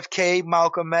JFK,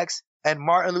 Malcolm X, and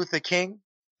Martin Luther King.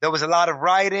 There was a lot of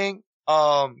rioting.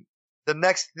 The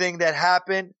next thing that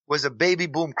happened was a baby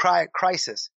boom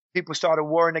crisis. People started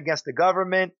warring against the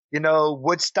government.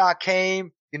 Woodstock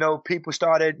came. People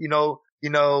started,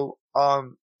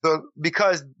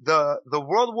 because the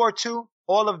World War II,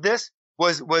 all of this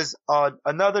was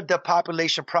another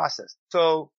depopulation process.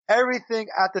 So everything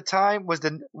at the time was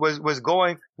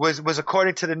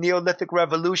according to the Neolithic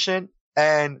Revolution.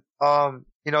 And,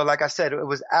 like I said, it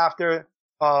was after,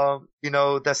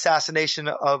 the assassination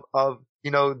of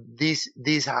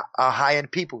these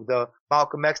high-end people, the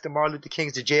Malcolm X, the Martin Luther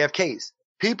Kings, the JFKs.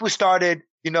 People started,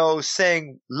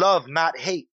 saying love, not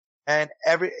hate. And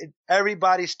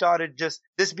everybody started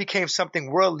this became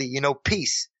something worldly,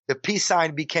 peace. The peace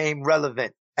sign became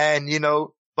relevant. And,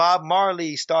 Bob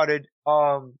Marley started,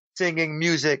 singing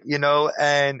music,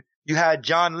 and you had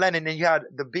John Lennon and you had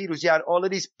the Beatles. You had all of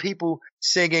these people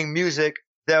singing music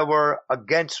that were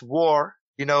against war.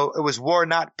 It was war,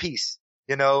 not peace,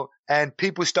 and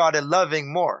people started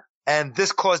loving more. And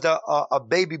this caused a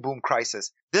baby boom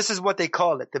crisis. This is what they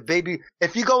call it. The baby.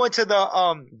 If you go into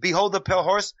the, Behold the Pale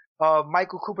Horse,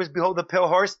 Michael Cooper's Behold the Pale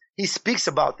Horse, he speaks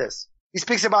about this. He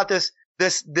speaks about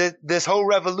this whole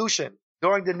revolution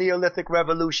during the Neolithic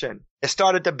Revolution. It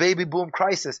started the baby boom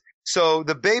crisis. So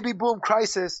the baby boom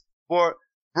crisis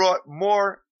brought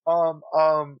more,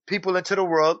 people into the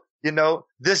world.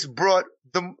 This brought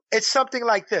it's something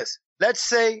like this. Let's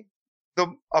say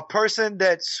a person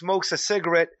that smokes a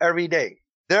cigarette every day.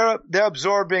 They're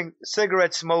absorbing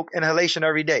cigarette smoke inhalation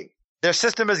every day. Their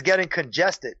system is getting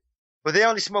congested, but they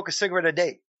only smoke a cigarette a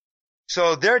day.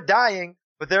 So they're dying,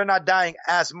 but they're not dying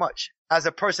as much as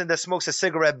a person that smokes a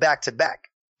cigarette back to back.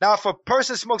 Now, if a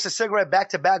person smokes a cigarette back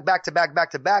to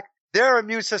back, their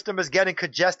immune system is getting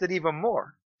congested even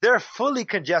more. They're fully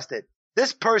congested.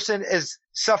 This person is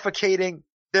suffocating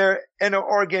their inner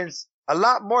organs a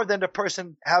lot more than the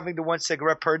person having the one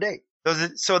cigarette per day.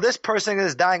 So this person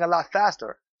is dying a lot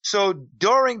faster. So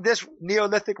during this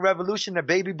Neolithic Revolution, the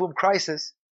baby boom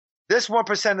crisis, this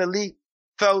 1% elite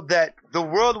felt that the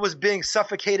world was being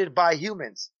suffocated by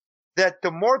humans, that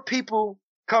the more people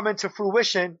come into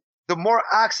fruition, the more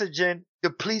oxygen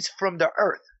depletes from the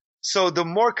earth. So the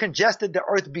more congested the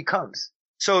earth becomes.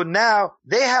 So now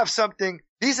they have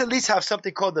these elites have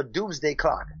something called the doomsday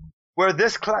clock, where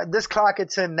this clock,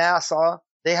 it's in NASA.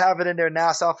 They have it in their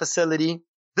NASA facility.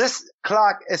 This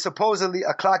clock is supposedly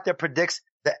a clock that predicts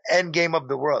the end game of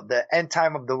the world, the end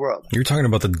time of the world. You're talking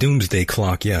about the doomsday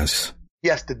clock, yes.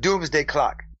 Yes, the doomsday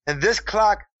clock. And this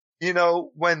clock,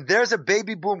 when there's a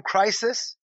baby boom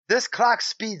crisis, this clock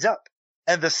speeds up.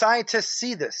 And the scientists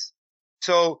see this.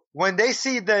 So when they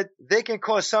see that they can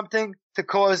cause something to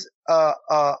cause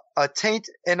a taint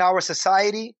in our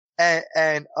society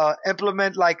and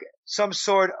implement like some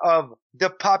sort of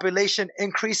depopulation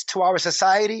increase to our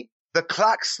society, the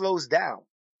clock slows down.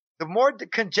 The more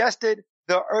congested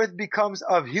the earth becomes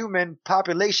of human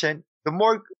population, the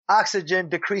more oxygen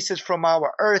decreases from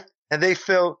our earth, and they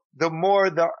feel the more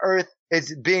the earth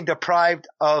is being deprived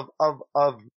of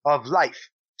life.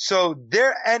 So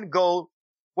their end goal,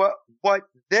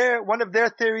 one of their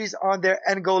theories on their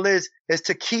end goal is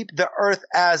to keep the earth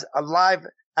as alive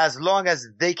as long as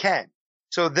they can,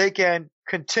 so they can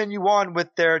continue on with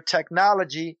their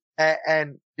technology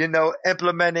and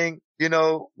implementing,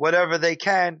 whatever they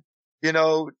can,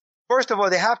 First of all,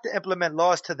 they have to implement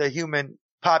laws to the human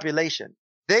population.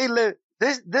 They live,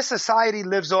 this society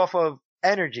lives off of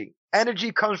energy.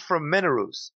 Energy comes from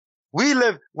minerals.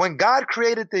 When God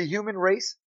created the human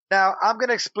race, now I'm going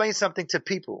to explain something to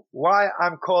people, why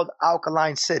I'm called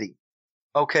Alkaline City.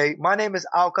 Okay. My name is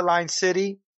Alkaline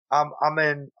City. I'm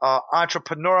an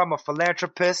entrepreneur. I'm a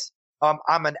philanthropist.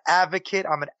 I'm an advocate.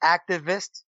 I'm an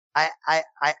activist. I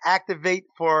activate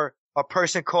for a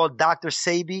person called Dr.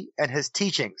 Sebi and his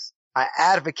teachings. I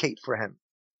advocate for him.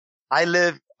 I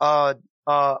live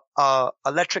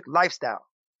electric lifestyle.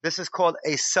 This is called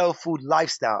a cell food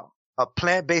lifestyle, a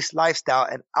plant-based lifestyle,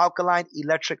 an alkaline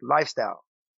electric lifestyle.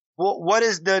 What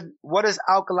does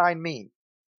alkaline mean?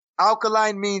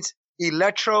 Alkaline means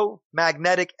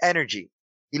electromagnetic energy.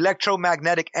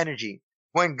 Electromagnetic energy.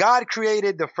 When God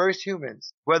created the first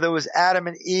humans, whether it was Adam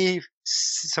and Eve,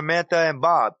 Samantha and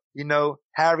Bob,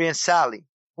 Harry and Sally,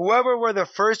 whoever were the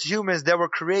first humans that were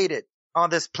created on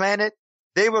this planet,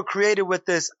 they were created with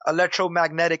this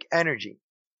electromagnetic energy.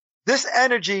 This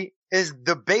energy is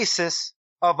the basis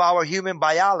of our human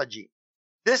biology.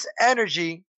 This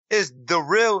energy is the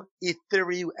real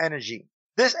ethereal energy.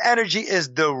 This energy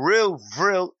is the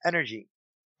real energy.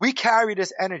 We carry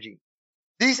this energy.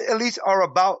 These elites are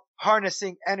about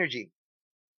harnessing energy.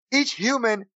 Each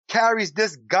human carries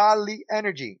this godly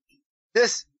energy.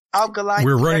 This alkaline.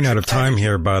 We're running out of time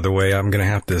here, by the way. I'm going to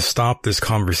have to stop this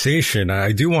conversation.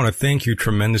 I do want to thank you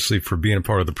tremendously for being a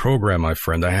part of the program, my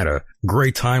friend. I had a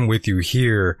great time with you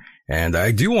here, and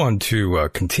I do want to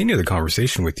continue the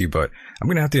conversation with you, but I'm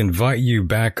going to have to invite you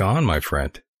back on, my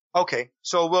friend. Okay,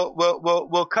 so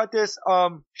we'll cut this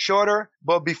shorter,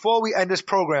 but before we end this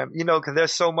program, because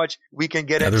there's so much we can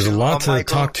get into. There's a lot to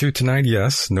talk to tonight.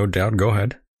 Yes, no doubt. Go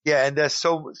ahead. Yeah, and there's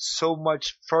so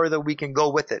much further we can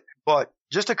go with it. But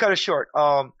just to cut it short,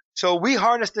 so we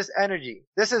harness this energy.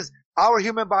 This is our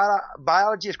human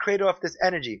biology is created off this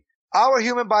energy. Our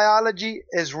human biology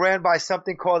is ran by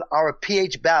something called our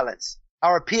pH balance.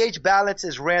 Our pH balance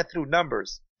is ran through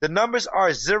numbers. The numbers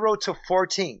are 0 to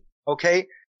 14. Okay.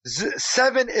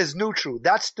 7 is neutral.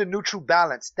 That's the neutral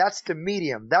balance. That's the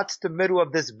medium. That's the middle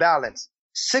of this balance.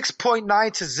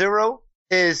 6.9 to 0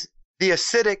 is the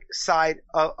acidic side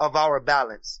of our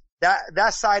balance.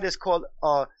 That side is called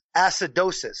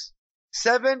acidosis.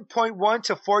 7.1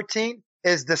 to 14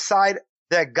 is the side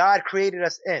that God created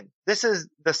us in. This is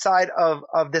the side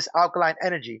of this alkaline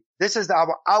energy. This is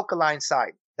our alkaline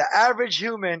side. The average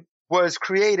human was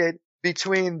created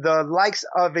between the likes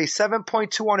of a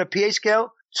 7.2 on a pH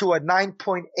scale to a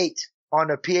 9.8 on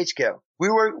a pH scale. We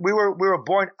were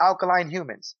born alkaline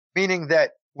humans, meaning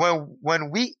that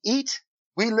when we eat,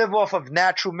 we live off of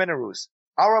natural minerals.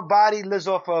 Our body lives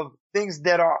off of things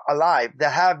that are alive,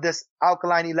 that have this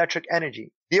alkaline electric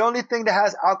energy. The only thing that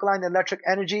has alkaline electric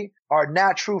energy are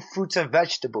natural fruits and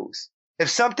vegetables. If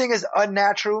something is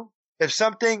unnatural, if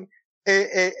something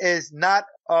is not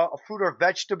a fruit or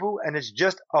vegetable and it's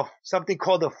just something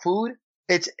called a food,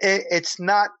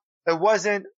 it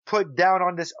wasn't put down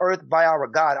on this earth by our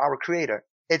God, our creator.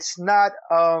 It's not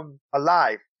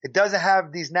alive. It doesn't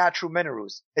have these natural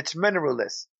minerals. It's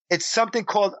mineralless. It's something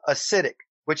called acidic,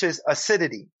 which is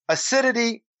acidity.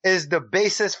 Acidity is the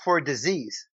basis for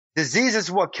disease. Disease is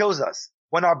what kills us.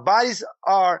 When our bodies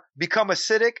become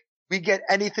acidic, we get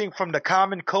anything from the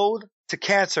common cold to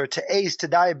cancer, to AIDS, to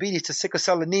diabetes, to sickle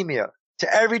cell anemia,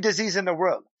 to every disease in the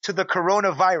world, to the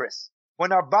coronavirus.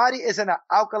 When our body is in an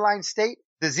alkaline state,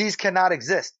 disease cannot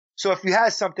exist. So if you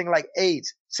had something like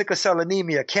AIDS, sickle cell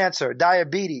anemia, cancer,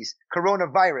 diabetes,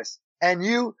 coronavirus, and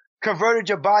you converted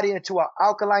your body into an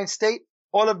alkaline state,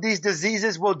 all of these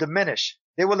diseases will diminish.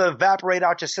 They will evaporate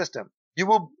out your system. You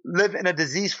will live in a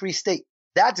disease-free state.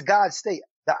 That's God's state.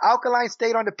 The alkaline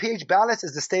state on the pH balance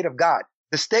is the state of God.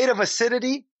 The state of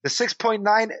acidity, the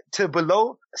 6.9 to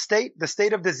below state, the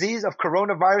state of disease of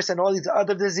coronavirus and all these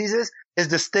other diseases is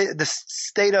the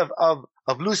state of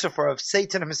Lucifer, of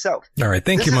Satan himself. All right.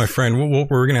 Thank you, my friend.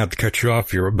 We're going to have to cut you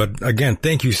off here. But again,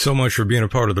 thank you so much for being a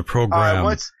part of the program.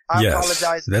 I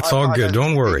apologize. That's all good.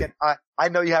 Don't worry. I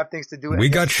know you have things to do. We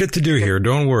got shit to do here.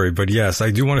 Don't worry. But yes,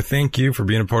 I do want to thank you for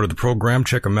being a part of the program.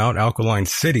 Check them out, Alkaline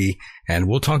City, and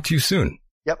we'll talk to you soon.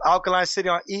 Yep, Alkaline City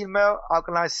on email,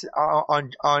 Alkaline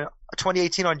on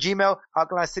 2018 on Gmail,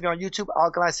 Alkaline City on YouTube,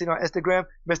 Alkaline City on Instagram.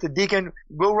 Mr. Deacon,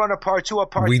 we'll run a part 2, a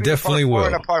part 3, we definitely a part 4, will.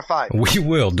 and a part 5. We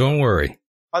will. Don't worry.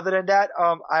 Other than that,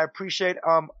 I appreciate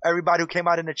everybody who came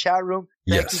out in the chat room.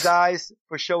 Thank you guys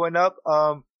for showing up.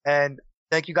 And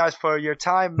thank you guys for your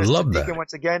time. Mr. Deacon,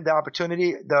 once again, the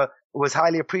opportunity was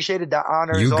highly appreciated. The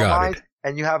honor is all mine.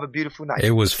 And you have a beautiful night.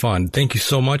 It was fun. Thank you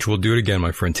so much. We'll do it again,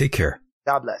 my friend. Take care.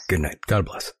 God bless. Good night. God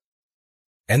bless.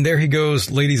 And there he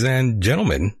goes, ladies and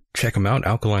gentlemen. Check him out,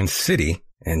 Alkaline City.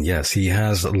 And yes, he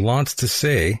has lots to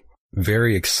say.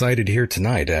 Very excited here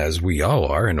tonight, as we all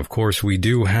are. And of course, we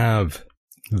do have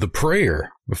the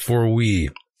prayer before we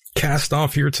cast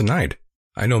off here tonight.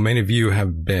 I know many of you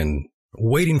have been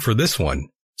waiting for this one.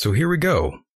 So here we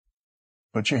go.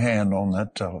 Put your hand on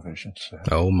that television set.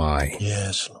 Oh my.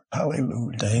 Yes.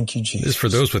 Hallelujah. Thank you, Jesus. This is for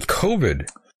those with COVID.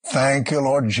 Thank you,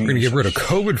 Lord Jesus. We're going to get rid of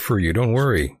COVID for you. Don't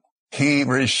worry. He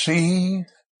received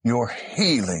your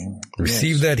healing.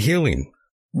 Receive that healing.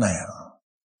 Now,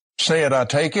 say it, I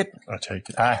take it. I take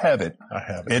it. I have it. I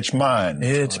have it. It's mine.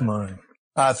 It's mine.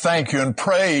 I thank you and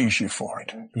praise you for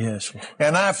it. Yes.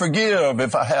 And I forgive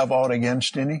if I have aught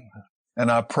against any.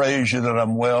 And I praise you that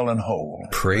I'm well and whole.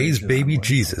 Praise baby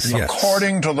Jesus, yes.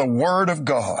 According to the word of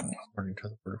God. According to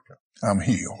the word of God. I'm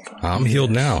healed. I'm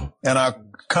healed now. And I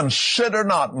consider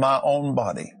not my own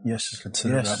body. Yes,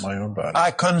 consider not my own body.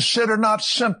 I consider not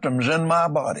symptoms in my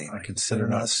body. I consider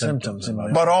not symptoms in my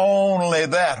body. But only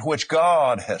that which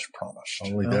God has promised.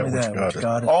 Only that which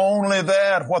God has. Only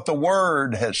that what the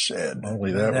Word has said.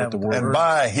 Only that what the Word. And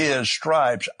by His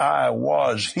stripes I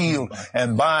was healed.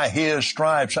 And by His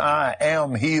stripes I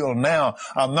am healed now.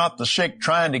 I'm not the sick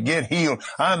trying to get healed.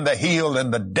 I'm the healed,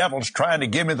 and the devil's trying to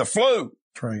give me the flu.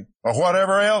 That's right. Or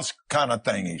whatever else kind of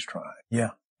thing he's trying.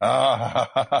 Yeah.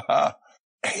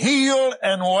 Healed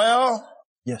and well.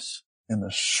 Yes. In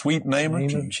the sweet name of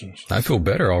Jesus. I feel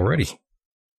better already.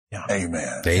 Yeah.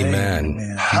 Amen.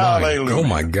 Amen. Hallelujah. Oh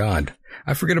my God.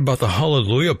 I forget about the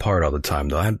hallelujah part all the time,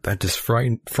 though. That just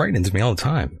frightens me all the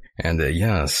time. And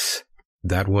yes,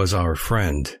 that was our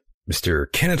friend, Mr.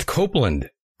 Kenneth Copeland.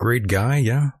 Great guy,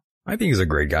 yeah. I think he's a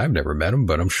great guy. I've never met him,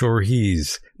 but I'm sure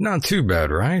he's not too bad,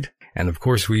 right? And of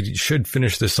course, we should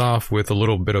finish this off with a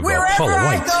little bit of Paula White.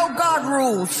 Wherever I go, God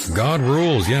rules. God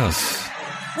rules, yes.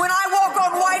 When I walk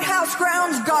on White House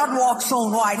grounds, God walks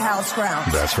on White House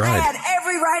grounds. That's right. I had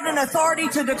every right and authority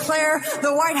to declare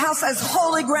the White House as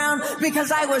holy ground because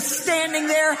I was standing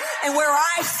there, and where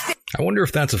I stand. I wonder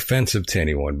if that's offensive to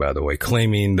anyone, by the way,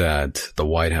 claiming that the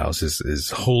White House is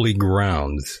holy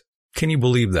grounds. Can you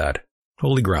believe that?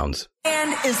 Holy grounds.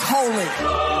 And is holy.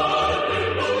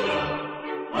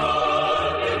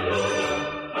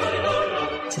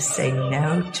 To say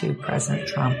no to President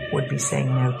Trump would be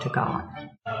saying no to God.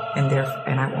 And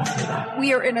I won't do that.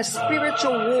 We are in a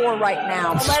spiritual war right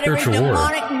now. Let every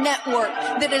demonic network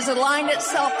that has aligned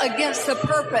itself against the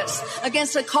purpose,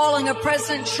 against the calling of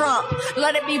President Trump,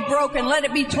 let it be broken. Let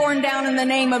it be torn down in the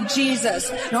name of Jesus.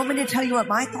 You want me to tell you what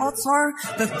my thoughts are?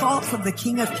 The thoughts of the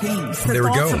King of Kings. The there we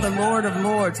thoughts go. of the Lord of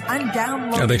Lords. I'm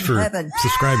downloading thanks for heaven.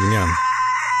 subscribing, yeah.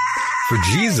 For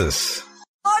Jesus.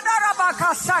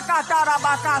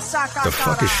 The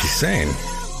fuck is she saying?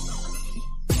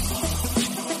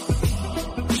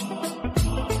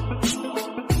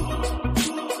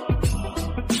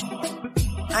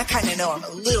 I kind of know I'm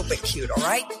a little bit cute, all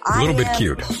right? A little bit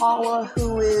cute. Paula,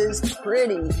 who is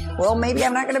pretty. Well, maybe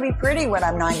I'm not going to be pretty when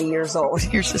I'm 90 years old.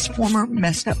 Here's this former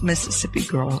messed up Mississippi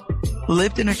girl who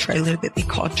lived in a trailer that they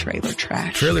called trailer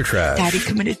trash. Trailer trash. Daddy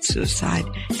committed suicide,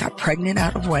 got pregnant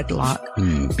out of wedlock,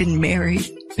 been married,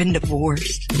 been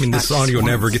divorced. I mean, this audio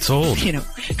never gets old. You know,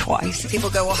 twice. People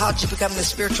go, well, how'd you become the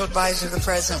spiritual advisor of the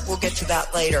president? We'll get to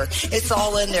that later. It's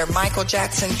all in there. Michael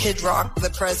Jackson, Kid Rock, the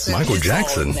president. Michael it's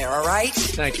Jackson. all in there, all right?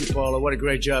 Thank you, Paula. What a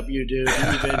great job you do.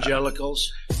 The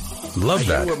evangelicals. Love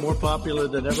that. You were more popular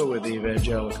than ever with the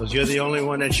evangelicals. You're the only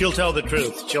one, and she'll tell the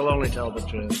truth. She'll only tell the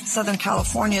truth. Southern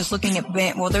California is looking at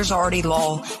there's already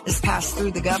law that's passed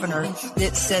through the governor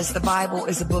that says the Bible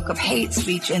is a book of hate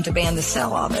speech and to ban the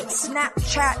sale of it.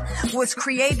 Snapchat was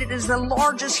created as the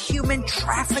largest human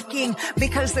trafficking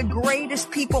because the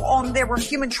greatest people on there were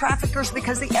human traffickers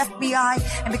because the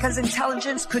FBI and because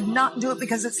intelligence could not do it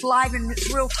because it's live and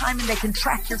it's real time and they can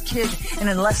track your kid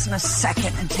in less than a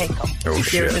second and take them. Oh, There's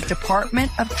shit. a Department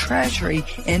of Treasury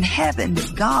in heaven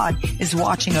that God is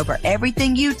watching over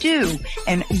everything you do,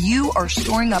 and you are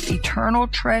storing up eternal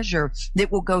treasure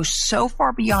that will go so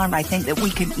far beyond, I think, that we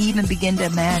can even begin to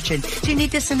imagine. So you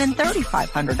need to send in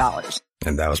 $3,500.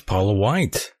 And that was Paula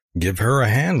White. Give her a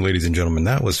hand, ladies and gentlemen.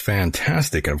 That was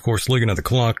fantastic. And of course, looking at the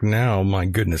clock now, my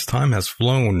goodness, time has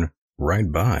flown right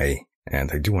by.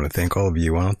 And I do want to thank all of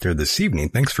you out there this evening.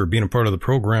 Thanks for being a part of the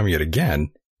program yet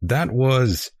again. That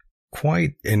was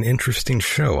quite an interesting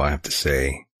show, I have to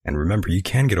say. And remember, you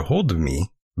can get a hold of me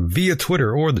via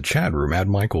Twitter or the chat room at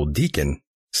Michael Deacon.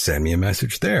 Send me a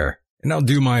message there, and I'll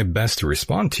do my best to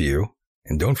respond to you.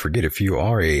 And don't forget, if you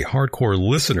are a hardcore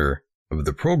listener of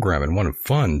the program and want to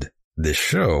fund this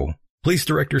show, please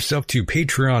direct yourself to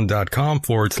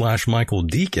patreon.com/Michael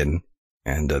Deacon.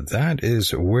 And that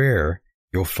is where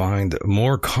you'll find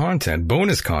more content,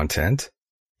 bonus content.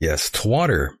 Yes,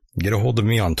 Twitter. Get a hold of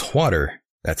me on Twitter.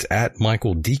 That's at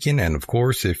Michael Deacon. And of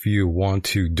course, if you want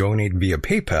to donate via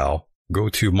PayPal, go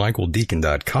to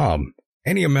michaeldeacon.com.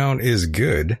 Any amount is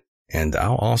good. And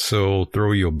I'll also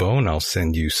throw you a bone. I'll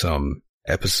send you some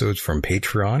episodes from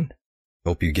Patreon.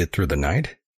 Hope you get through the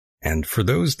night. And for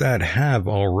those that have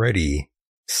already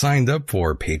signed up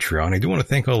for Patreon, I do want to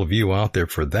thank all of you out there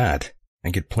for that. I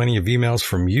get plenty of emails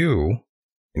from you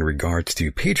in regards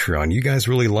to Patreon. You guys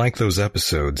really like those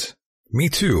episodes. Me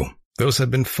too. Those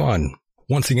have been fun.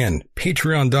 Once again,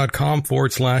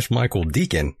 patreon.com/Michael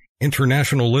Deacon.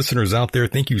 International listeners out there,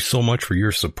 thank you so much for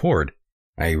your support.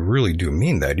 I really do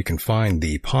mean that. You can find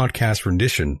the podcast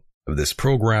rendition of this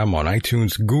program on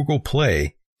iTunes, Google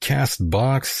Play,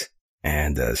 Castbox,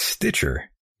 and Stitcher.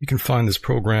 You can find this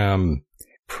program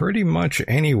pretty much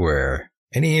anywhere.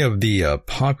 Any of the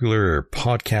popular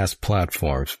podcast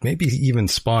platforms, maybe even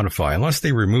Spotify, unless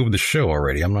they removed the show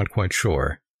already. I'm not quite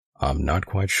sure.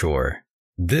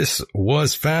 This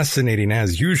was fascinating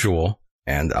as usual,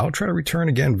 and I'll try to return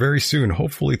again very soon.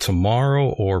 Hopefully tomorrow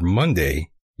or Monday,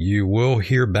 you will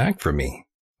hear back from me.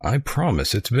 I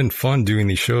promise. It's been fun doing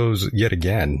these shows yet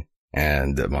again.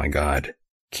 And my God,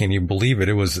 can you believe it?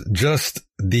 It was just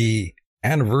the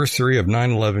anniversary of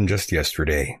 9/11 just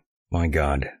yesterday. My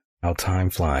God, how time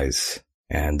flies.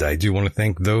 And I do want to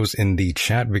thank those in the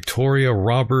chat. Victoria,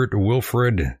 Robert,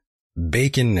 Wilfred,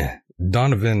 Bacon,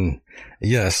 Donovan.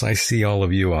 Yes, I see all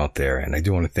of you out there. And I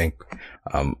do want to thank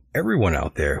everyone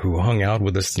out there who hung out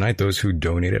with us tonight. Those who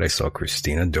donated. I saw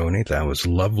Christina donate. That was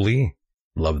lovely.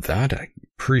 Love that. I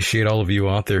appreciate all of you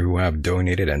out there who have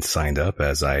donated and signed up,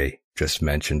 as I just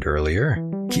mentioned earlier.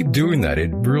 Keep doing that. It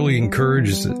really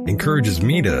encourages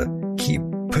me to keep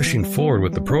pushing forward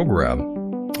with the program.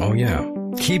 Oh yeah.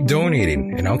 Keep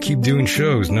donating and I'll keep doing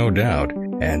shows, no doubt.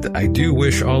 And I do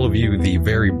wish all of you the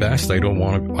very best. I don't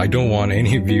want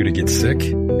any of you to get sick.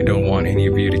 I don't want any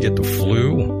of you to get the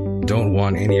flu. Don't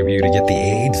want any of you to get the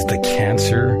AIDS, the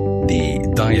cancer,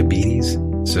 the diabetes.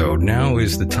 So now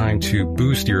is the time to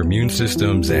boost your immune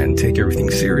systems and take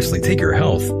everything seriously. Take your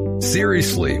health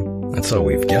seriously. That's all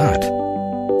we've got.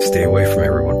 Stay away from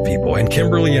everyone, people. And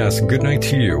Kimberly, yes, good night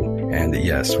to you. And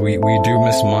yes, we do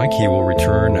miss Mike. He will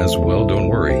return as well. Don't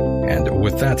worry. And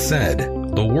with that said,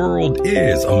 the world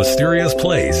is a mysterious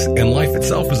place and life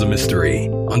itself is a mystery.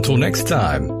 Until next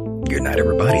time, good night,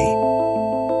 everybody.